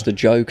want to watch The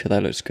Joker,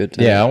 that looks good.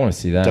 Yeah, I want to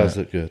see that. Does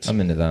look good.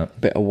 I'm into that.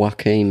 Bit of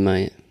Joaquin,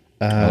 mate.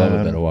 I love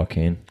a bit of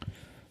Joaquin.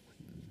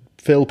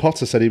 Phil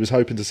Potter said he was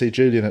hoping to see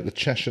Julian at the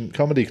Cheshire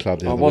Comedy Club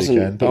the I other wasn't-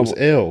 weekend, but I was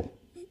ill.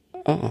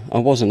 Oh, I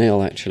wasn't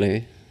ill,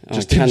 actually.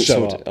 Just didn't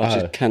show cancelled. up. I Oh.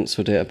 just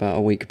cancelled it about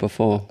a week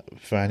before.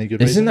 For any good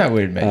reason. Isn't that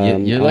weird,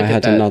 man? You're like I at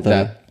had that, another-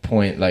 that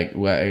point, like,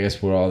 where I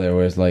guess we're all there,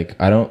 where it's like,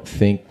 I don't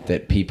think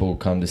that people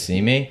come to see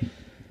me,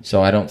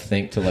 so I don't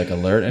think to, like,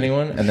 alert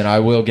anyone, and then I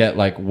will get,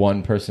 like,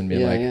 one person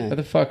being Yeah, like, yeah. where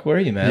the fuck were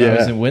you, man? Yeah. I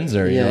was in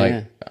Windsor. And Yeah,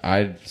 you're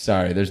like,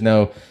 sorry,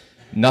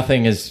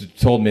 nothing has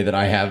told me that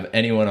I have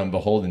anyone I'm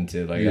beholden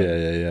to. Like,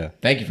 Yeah.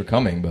 thank you for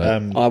coming, but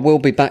I will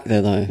be back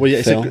there, though. Well,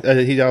 yeah, Phil.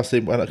 he asked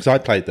him because I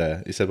played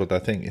there. He said, "Well, I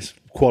think it's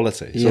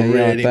quality. It's Yeah, a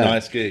yeah, I really bet.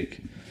 nice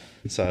gig."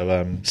 So,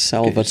 get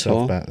Salvatore.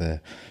 yourself back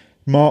there.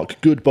 Mark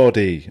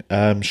Goodbody,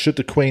 should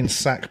the Queen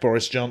sack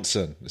Boris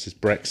Johnson? This is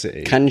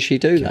Brexit. Can she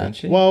do that?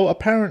 she? Well,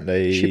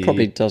 apparently She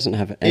probably doesn't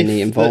have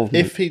any involvement.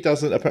 If he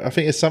doesn't, I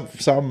think it's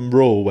some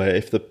rule where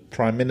if the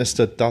Prime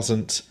Minister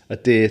doesn't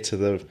adhere to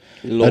the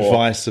Law.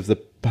 advice of the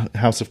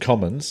House of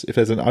Commons, if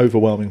there's an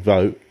overwhelming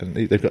vote and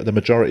they've got the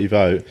majority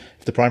vote,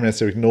 if the Prime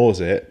Minister ignores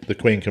it, the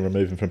Queen can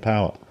remove him from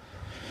power.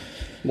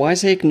 Why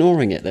is he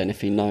ignoring it then? If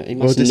he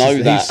must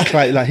know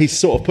that. He's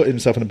sort of put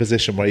himself in a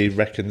position where he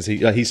reckons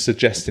he's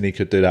suggesting he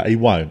could do that. He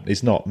won't.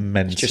 He's not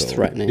mental. just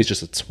threatening. He's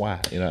just a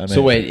twat. You know what I mean?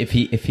 So wait, if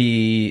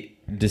he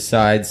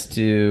decides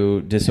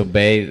to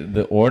disobey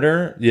the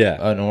order, Yeah.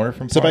 an order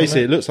from So Parliament?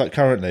 basically, it looks like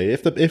currently,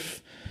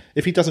 if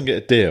if he doesn't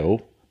get a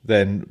deal,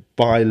 then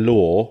by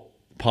law,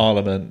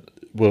 Parliament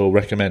will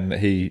recommend that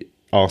he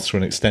asks for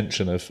an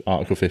extension of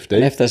Article 50.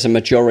 And if there's a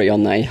majority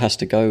on that, he has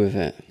to go with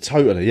it.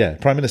 Totally, yeah.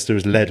 Prime Minister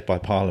is led by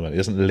Parliament. He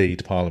doesn't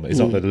lead Parliament. He's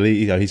not the lead.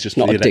 You know, he's just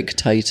Not a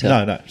dictator.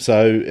 No.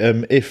 So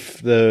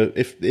if the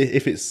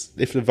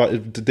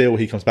deal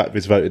he comes back with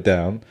is voted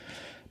down,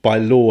 by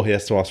law he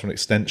has to ask for an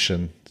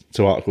extension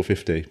to Article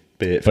 50.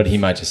 But he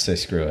might just say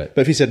screw it.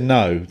 But if he said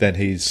no, then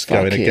he's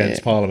Fuck going it.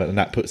 against Parliament, and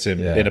that puts him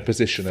in a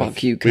position of...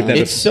 Fuck you, we've cunt.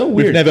 never, It's so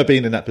weird. We've never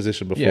been in that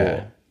position before.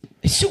 Yeah.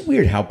 It's so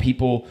weird how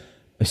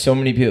so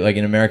many people, like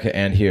in America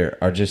and here,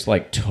 are just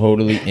like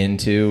totally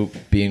into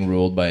being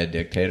ruled by a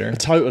dictator.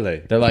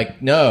 Totally. They're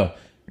like, no,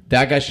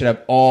 that guy should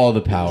have all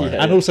the power.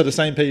 Yeah. And also the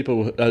same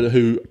people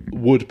who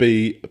would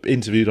be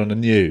interviewed on the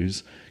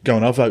news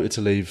going, I voted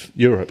to leave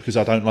Europe because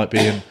I don't like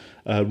being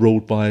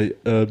ruled by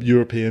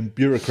European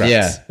bureaucrats.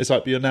 Yeah. It's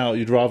like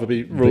you'd rather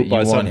be But ruled you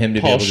by some want him to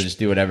be posh, able to just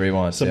do whatever he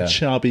wants. some Yeah.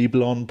 chubby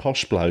blonde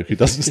posh bloke who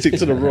doesn't stick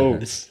to the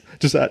rules.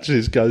 Just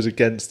actually goes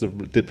against the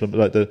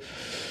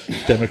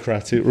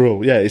democratic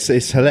rule. Yeah, it's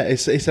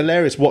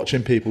hilarious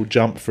watching people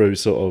jump through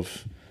sort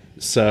of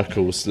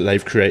circles that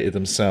they've created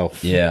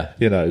themselves. Yeah.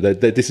 You know,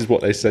 this is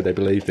what they said they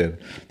believed in.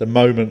 The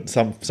moment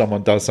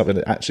someone does something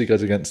that actually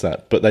goes against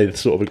that, but they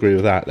sort of agree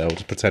with that, they'll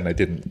just pretend they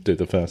didn't do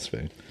the first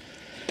thing.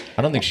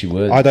 I don't think she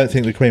would. I don't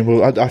think the Queen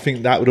will. I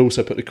think that would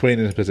also put the Queen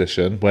in a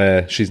position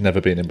where she's never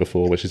been in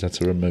before, where she's had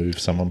to remove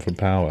someone from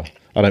power.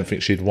 I don't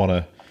think she'd want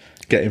to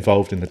get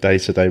involved in the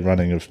day-to-day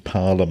running of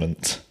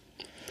Parliament.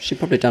 She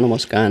probably don't know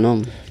what's going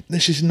on.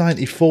 She's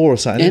 94 or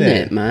something,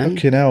 isn't Innit, man?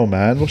 Fucking hell,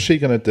 man. What's she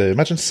going to do?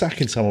 Imagine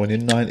sacking someone when you're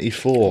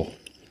 94.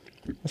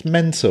 That's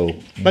mental.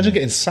 Imagine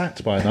getting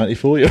sacked by a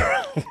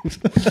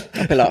 94-year-old.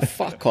 I'd be like,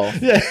 fuck off.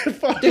 Yeah,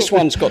 fuck This off.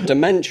 one's got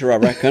dementia, I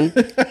reckon.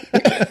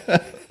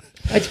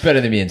 It's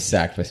better than being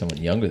sacked by someone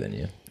younger than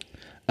you.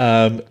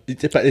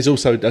 But there's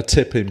also a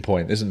tipping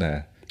point, isn't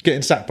there?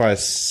 Getting sacked by a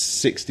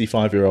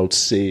 65-year-old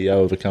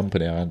CEO of a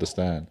company, I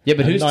understand. Yeah,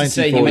 but who's to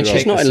say he 94-year-old might She's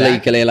take not the sack?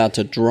 illegally allowed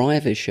to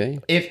drive, is she?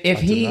 If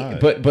he know.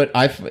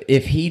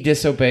 if he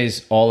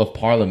disobeys all of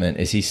Parliament,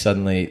 is he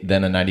suddenly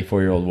then a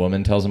 94-year-old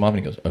woman tells him off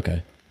and he goes,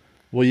 okay?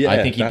 Well, yeah,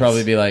 I think he'd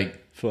probably be like,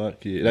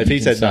 fuck you. If You he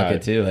can said suck no,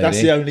 it too, lady.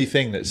 that's the only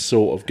thing that's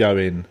sort of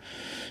going,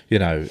 you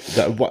know,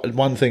 that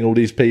one thing all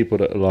these people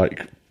that are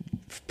like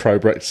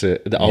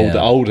pro-Brexit, the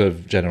older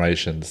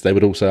generations, they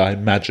would also, I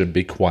imagine,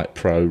 be quite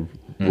pro-royal.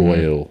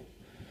 Mm-hmm.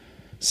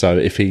 So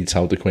if he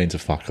told the Queen to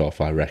fuck off,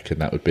 I reckon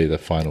that would be the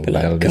final Be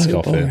nail in like, this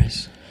go, coffin.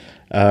 Boris.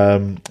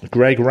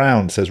 Greg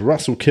Round says,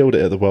 Russell killed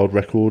it at the world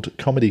record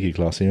comedy gig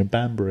last year in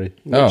Banbury.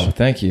 oh,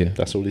 thank you.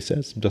 That's all he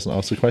says. He doesn't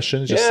ask the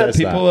question. He just Yeah, says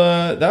people.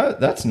 that.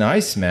 That's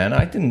nice, man.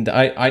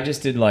 I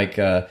just did like.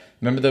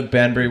 Remember the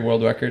Banbury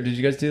world record? Did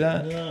you guys do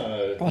that?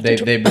 No. They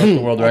broke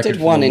the world I record did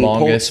for one the in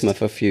longest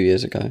Portsmouth a few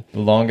years ago.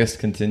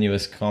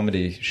 continuous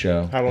comedy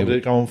show. How long did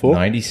it go on for?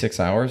 96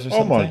 hours or Oh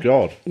something. my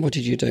God. What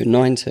did you do?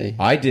 90?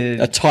 I did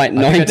A tight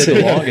I think I did 90.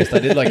 the longest. I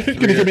did like You're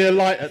going to give me a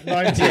light at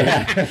 90.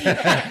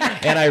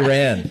 and I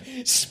ran.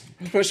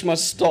 Push my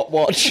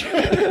stopwatch.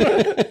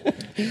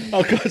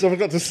 Oh, guys, I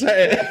forgot to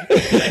set it.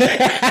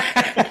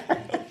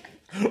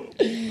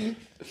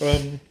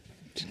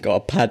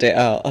 Got to pad it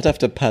out. I'd have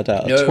to pad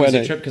out No, a it was 20.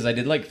 a trip because I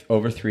did like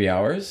over 3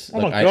 hours. Oh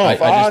Like my God, I just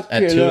fuck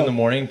at you 2 in up. the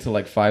morning to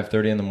like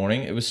 5:30 in the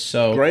morning. It was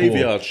so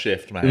Graveyard cool.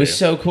 shift, man. It was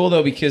so cool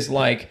though because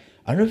like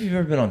I don't know if you've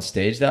ever been on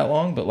stage that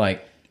long, but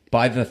like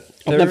by the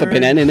third, I've never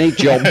been in any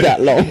job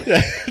that long.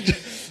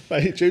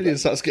 Mate, Julian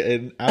starts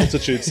getting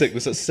altitude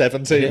sickness at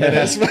 17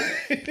 minutes.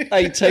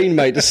 18,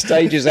 mate. The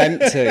stage is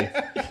empty.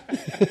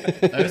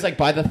 It was like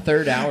by the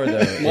third hour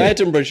though. My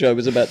Edinburgh show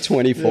was about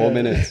 24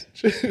 minutes.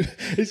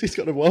 He's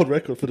got a world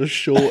record for the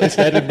shortest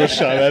Edinburgh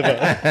show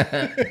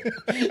ever.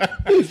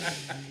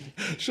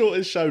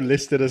 Shortest show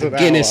listed as an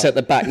Guinness hour. at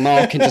the back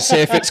marking to see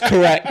if it's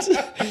correct.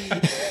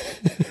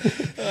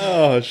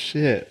 Oh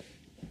shit.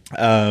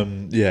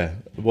 Yeah.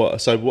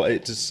 What? So what?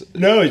 It just.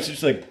 No, it's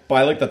just like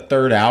by like the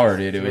third hour,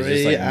 dude. It was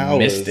just 3 like hours.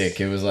 mystic.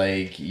 It was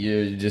like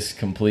you're just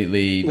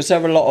completely. Was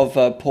there a lot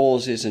of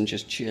pauses and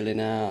just chilling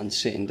out and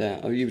sitting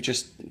down? Or you were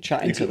just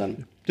chatting to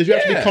them? Did you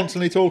have to be Yeah.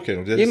 constantly talking?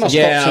 Or did You must-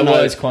 Yeah, I got to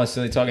know. was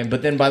constantly talking,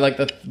 but then by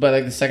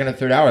the second or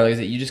third hour, like I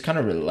said, you just kind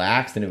of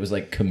relaxed, and it was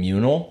like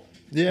communal.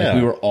 Yeah. like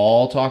we were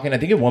all talking. I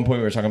think at one point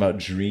we were talking about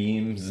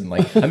dreams, and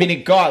like I mean,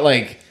 it got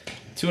like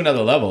to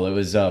another level. It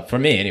was for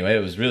me anyway. It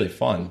was really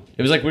fun.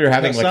 It was like we were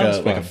having That like sounds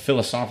a fun.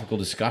 philosophical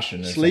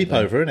discussion. Or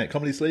sleepover, something. innit?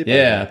 Comedy sleepover.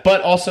 Yeah,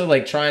 but also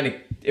like trying to.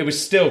 It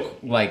was still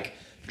like.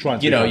 Trying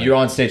to You be know, funny. you're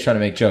on stage trying to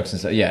make jokes and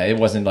stuff. Yeah, it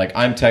wasn't like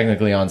I'm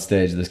technically on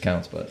stage. This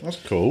counts, but That's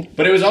cool.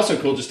 it was also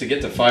cool just to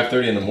get to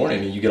 5:30 in the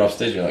morning and you get off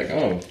stage. And you're like,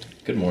 oh,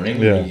 good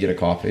morning. Yeah. And you get a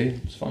coffee.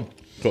 It's fun.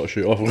 Got to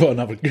shoot off. I've got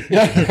another.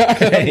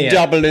 Yeah.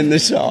 Doubling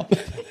this up.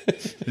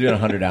 Doing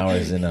 100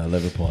 hours in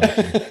Liverpool.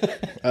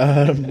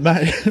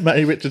 Actually.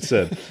 Matty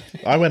Richardson.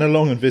 I went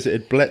along and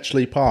visited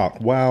Bletchley Park.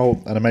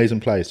 Wow, an amazing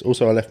place.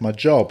 Also, I left my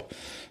job.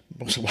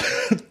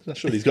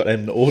 Surely he's got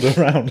them order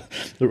around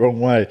the wrong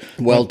way.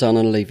 Well done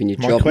on leaving your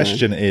My job,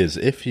 question is,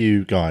 if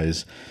you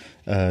guys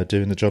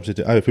doing the jobs you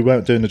do. Oh, if we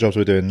weren't doing the jobs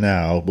we're doing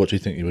now, what do you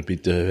think you would be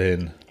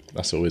doing?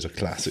 That's always a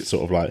classic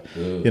sort of like,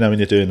 you know, when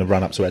you're doing the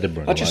run up to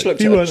Edinburgh. I just like,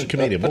 looked if you at weren't a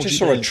comedian, I what just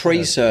would you saw do a tree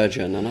instead?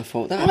 surgeon, and I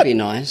thought that'd be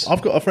nice.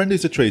 I've got a friend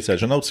who's a tree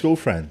surgeon, an old school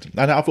friend,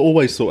 and I've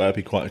always thought that'd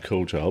be quite a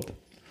cool job.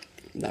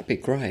 That'd be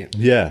great.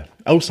 Yeah.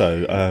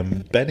 Also,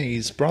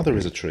 Benny's brother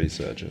is a tree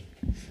surgeon.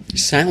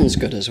 Sounds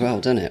good as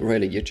well, doesn't it?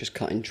 Really, you're just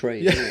cutting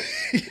trees.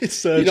 Yeah.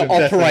 Isn't it? You're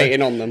not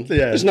operating on them.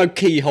 Yeah. There's no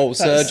keyhole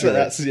surgery.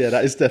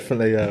 That is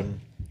definitely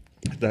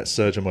that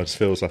surgeon just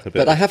feels like a bit.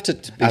 But they have to be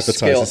advertising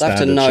skilled. They have to standards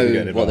should be know getting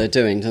what involved. they're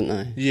doing, don't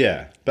they?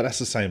 Yeah, but that's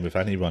the same with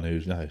anyone who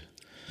knows.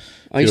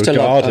 I used You're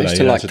to a like gardener,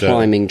 you know,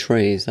 climbing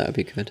trees. That would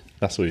be good.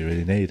 That's all you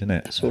really need, isn't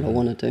it? That's all I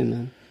want to do,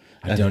 man.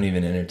 I don't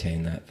even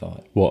entertain that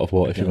thought. What if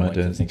you don't weren't like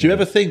to doing? think Do you of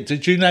ever it. think?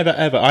 Did you never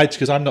ever?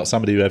 Because I'm not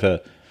somebody who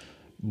ever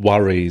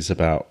worries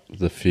about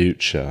the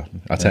future.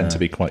 I tend to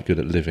be quite good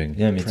at living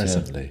Yeah, me too.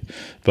 presently.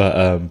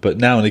 But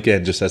now and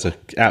again, just out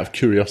of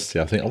curiosity,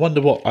 I think I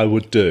wonder what I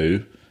would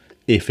do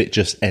if it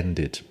just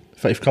ended.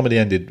 If comedy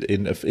ended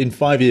in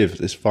 5 years,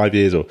 it's 5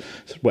 years or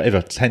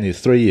whatever, 10 years,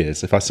 3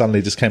 years. If I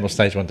suddenly just came off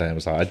stage one day and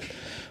was like,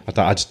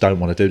 I just don't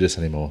want to do this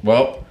anymore.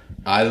 Well,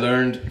 I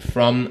learned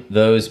from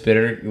those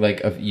bitter,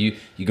 like you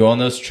go on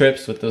those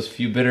trips with those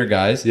few bitter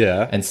guys.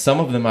 Yeah. And some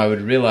of them I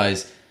would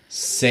realize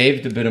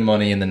saved a bit of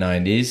money in the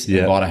 90s Yeah.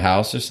 and bought a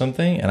house or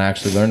something. And I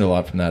actually learned a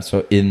lot from that.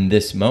 So in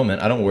this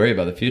moment, I don't worry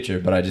about the future,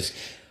 but I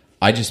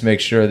just make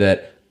sure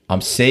that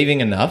I'm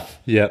saving enough,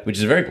 Yeah. which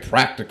is a very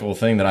practical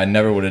thing that I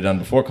never would have done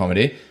before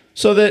comedy.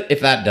 So that if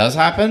that does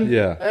happen,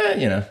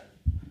 you know,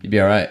 you'd be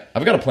all right.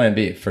 I've got a plan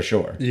B for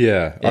sure.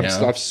 Yeah, You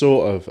know? I've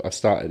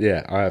started.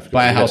 Yeah, I have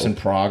Buy a house in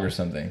Prague or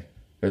something.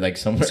 Or like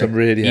somewhere Some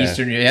really- yeah.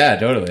 Eastern, yeah,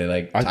 totally,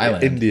 like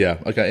Thailand. India.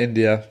 I go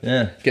India.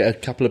 Yeah. Get a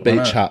couple of Why beach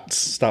not? huts.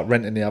 Start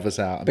renting the others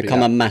out. And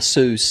Become a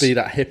masseuse. be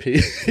that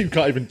hippie. You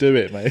can't even do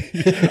it, mate.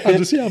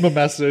 I'm a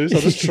masseuse.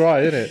 I'll just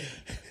try, innit?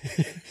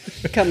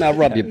 Come out,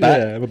 rub your back.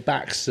 Yeah, I'm a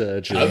back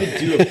surgeon. I would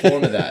do a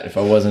form of that if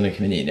I wasn't a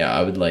comedian. Yeah,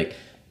 I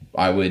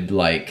would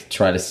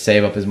try to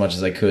save up as much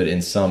as I could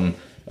in some.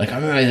 Like I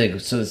remember,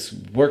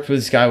 worked with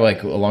this guy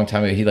like a long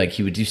time ago.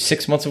 He would do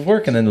 6 months of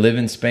work and then live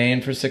in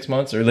Spain for 6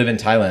 months or live in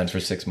Thailand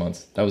for 6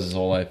 months. That was his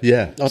whole life.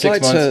 Yeah. I'd 6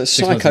 like to. months-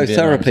 6 months in Vietnam or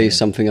Psychotherapy something. is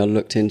something I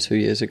looked into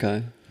years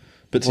ago.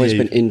 But I've always you-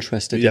 been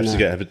interested You in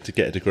have that. to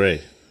get a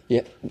degree.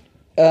 Yeah.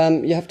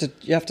 You have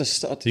to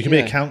start. You can be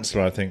a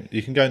counsellor, I think.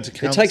 You can go into It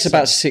counselling. takes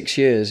about 6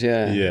 years,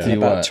 yeah. Yeah. And Do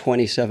about what?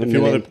 27 If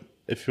you million want to,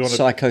 if you want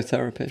to,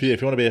 psychotherapists.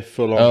 if you want to be a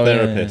full-on Oh, yeah,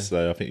 therapist,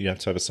 though, I think you have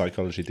to have a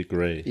psychology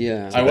degree.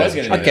 Yeah. I was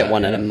gonna I'd do get that,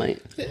 one of yeah. them, mate.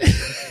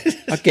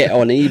 I'd get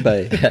on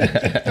eBay.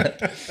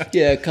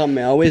 Yeah, come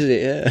here. How is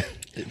it?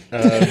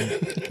 Yeah.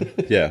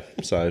 Yeah,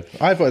 so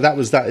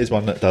that is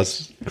one that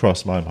does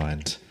cross my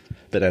mind.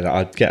 But then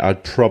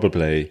I'd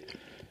probably,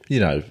 you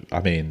know,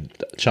 I mean,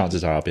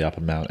 chances are I'll be up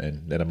a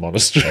mountain in a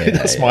monastery. Yeah,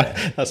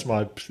 that's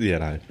my, you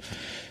know.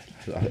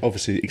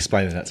 Obviously,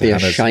 explaining that to Be a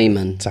Hannah's,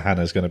 shaman.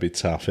 Hannah's going to be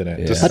tough, isn't it?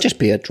 Yeah. Just, I'd just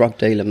be a drug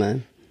dealer,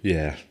 man.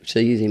 yeah, It's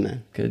easy,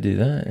 man. Could do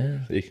that. Yeah.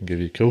 he can give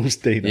you calls,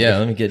 Dino. Yeah.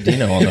 Let me get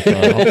Dino on the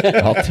phone.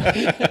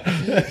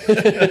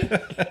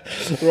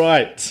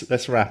 Right,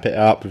 let's wrap it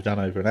up. We've done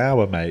over an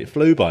hour, mate. It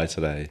flew by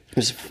today.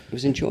 It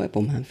was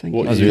enjoyable, man. Thank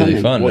What you. was for really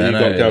coming. fun. What man, you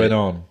got I- going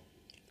on?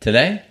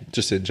 Today,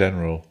 Just in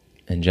general.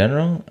 in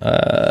general,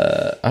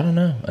 I don't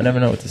know. I never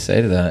know what to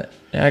say to that.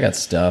 Yeah, I got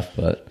stuff,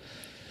 but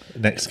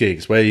Next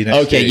gigs. Where are you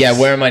next? okay. gigs? Yeah,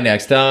 where am I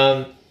next?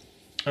 I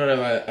don't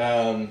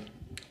know.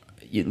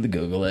 You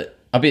Google it.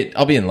 I'll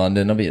be in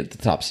London. I'll be at the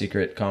Top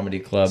Secret Comedy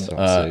Club.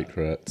 Top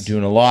Secrets.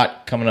 Doing a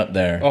lot coming up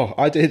there. Oh,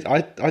 I did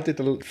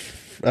That's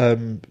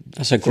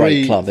a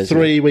great club, isn't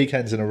three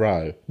weekends in a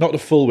row. Not the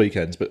full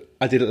weekends, but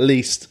I did at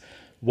least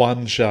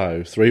one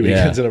show 3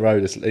 weekends in a row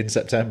in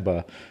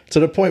September. To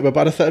the point where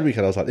by the third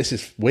weekend I was like, this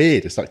is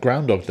weird. It's like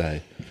Groundhog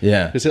Day.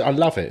 Yeah. Because I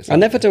love it. It's I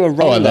like- never do a I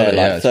run love there it,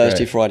 yeah, like it's Thursday,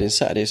 great. Friday, and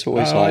Saturday. It's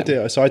always Oh, I like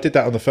did. So I did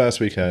that on the first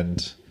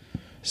weekend.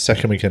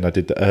 Second weekend I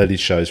did the early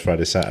shows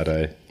Friday,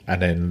 Saturday.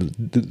 And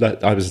then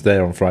I was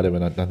there on Friday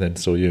when I then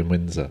saw you in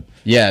Windsor.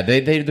 Yeah,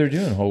 they're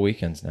doing whole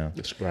weekends now.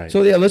 It's great.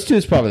 So yeah, let's do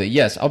this properly.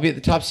 Yes, I'll be at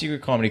the Top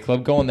Secret Comedy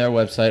Club. Go on their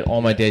website. All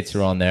my dates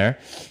are on there.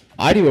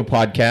 I do a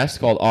podcast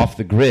called Off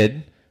the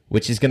Grid,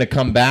 which is going to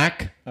come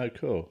back Oh,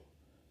 cool.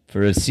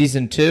 for a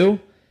season 2.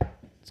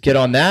 Let's get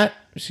on that.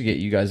 We should get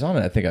you guys on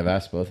it. I think I've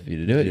asked both of you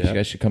to do it. Yeah. You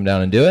guys should come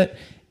down and do it.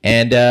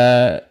 And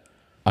I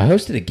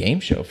hosted a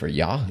game show for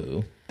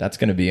Yahoo. That's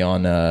going to be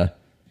on. I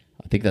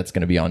think that's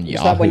going to be on Yahoo.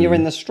 Is that when you're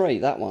in the street?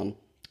 That one.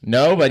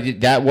 No, but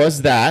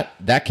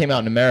that came out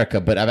in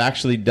America. But I've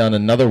actually done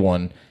another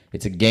one.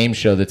 It's a game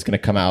show that's going to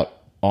come out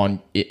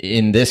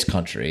in this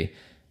country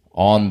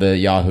on the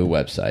Yahoo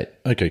website,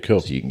 Okay, cool.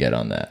 so you can get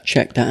on that.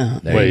 Check that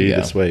out. There Where are you you go.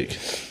 this week?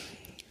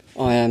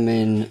 I am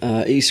in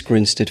East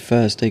Grinstead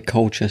Thursday,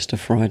 Colchester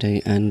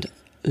Friday, and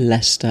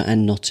Leicester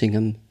and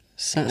Nottingham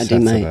Saturday,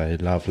 mate.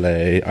 Saturday,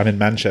 lovely. I'm in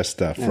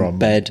Manchester from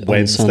bed on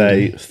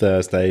Wednesday, Sunday.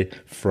 Thursday,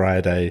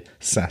 Friday,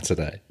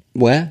 Saturday.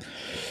 Where?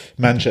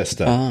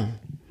 Manchester. Ah.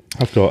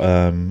 I've got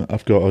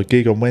a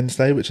gig on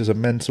Wednesday, which is a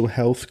mental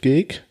health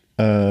gig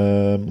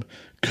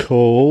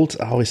called.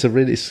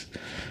 It's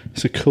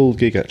a cool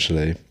gig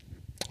actually.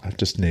 I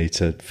just need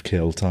to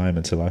kill time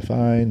until I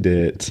find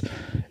it.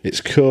 It's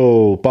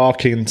cool.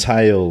 Barking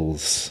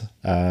Tales.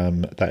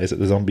 That is at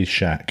the Zombie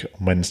Shack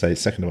on Wednesday,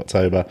 2nd of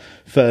October.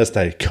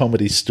 Thursday,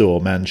 Comedy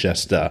Store,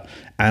 Manchester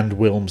and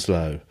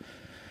Wilmslow.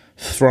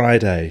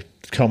 Friday,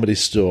 Comedy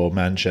Store,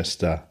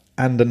 Manchester,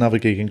 and another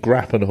gig in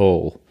Grappan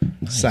Hall.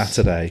 Nice.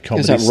 Saturday,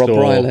 Comedy Store. Is that Rob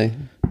Riley?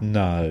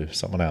 No,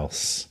 someone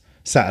else.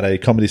 Saturday,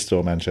 Comedy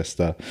Store,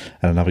 Manchester,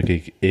 and another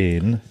gig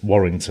in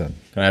Warrington.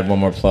 Can I add one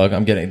more plug?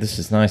 This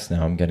is nice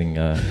now. I'm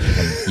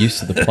used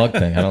to the plug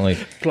thing. I don't like...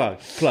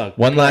 Plug.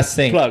 One last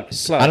thing. Plug.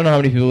 I don't know how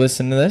many people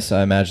listen to this.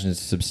 I imagine it's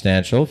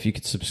substantial. If you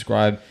could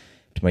subscribe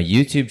to my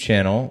YouTube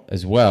channel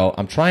as well.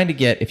 I'm trying to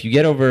if you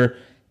get over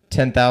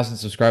 10,000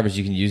 subscribers,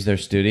 you can use their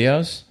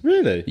studios.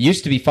 Really? It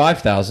used to be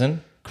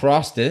 5,000.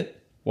 Crossed it.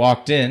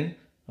 Walked in.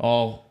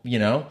 All, full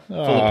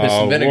of piss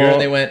and vinegar. What?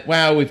 And they went,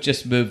 wow, we've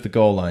just moved the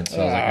goal line. So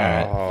I was like,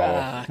 all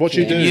right. What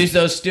do you do? Use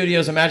those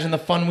studios. Imagine the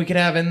fun we could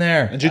have in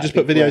there. And do you just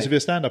put videos of your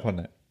stand-up on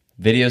it?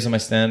 Videos of my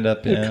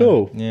stand-up, yeah.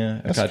 Cool.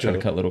 Yeah, I try to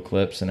cut little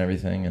clips and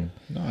everything. And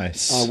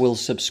nice. I will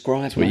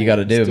subscribe. That's what you got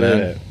to do, man.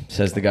 it.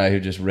 Says the guy who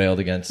just railed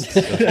against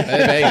stuff.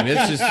 Hey, I'm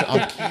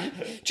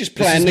Just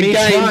playing the me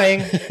game.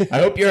 trying. I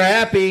hope you're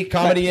happy,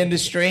 comedy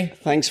industry.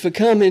 Thanks for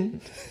coming.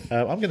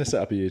 I'm going to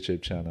set up a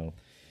YouTube channel.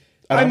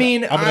 I I'm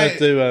mean, going to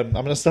do. I'm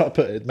going to start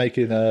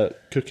making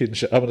cooking.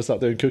 I'm going to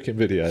start doing cooking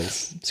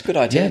videos. It's a good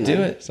idea. Yeah, man.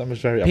 do it. So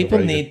I'm People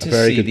need to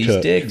see these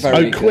cook. digs.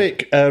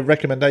 Quick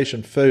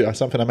recommendation: food.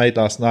 Something I made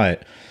last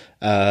night.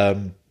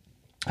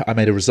 I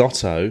made a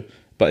risotto,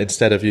 but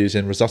instead of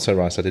using risotto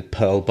rice, I did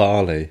pearl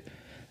barley,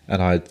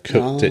 and I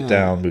cooked it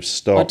down with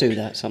stock. I do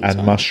that sometimes.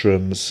 And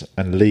mushrooms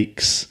and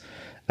leeks,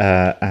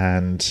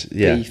 and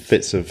Beef.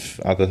 bits of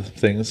other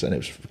things, and it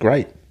was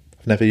great.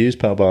 I've never used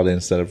pearl barley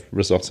instead of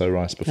risotto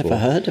rice before. Never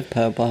heard of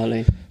pearl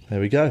barley. There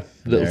we go.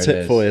 Little There it tip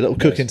is. for you. Little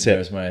cooking tip.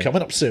 there's my-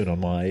 Coming up soon on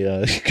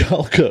my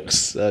Carl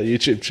Cooks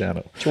YouTube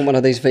channel. Do you want one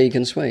of these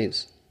vegan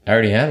sweets? I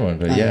already had one,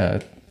 but yeah.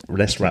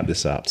 Let's wrap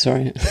this up.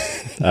 Sorry.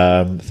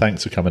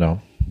 Thanks for coming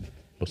on.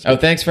 Oh,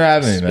 thanks for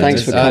having me, man.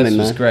 Thanks for coming, This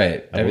was man.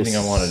 great. Everything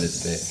I wanted it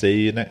to be.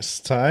 See you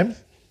next time.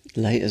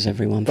 Laters,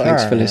 everyone.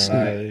 Thanks for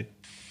listening. Bye.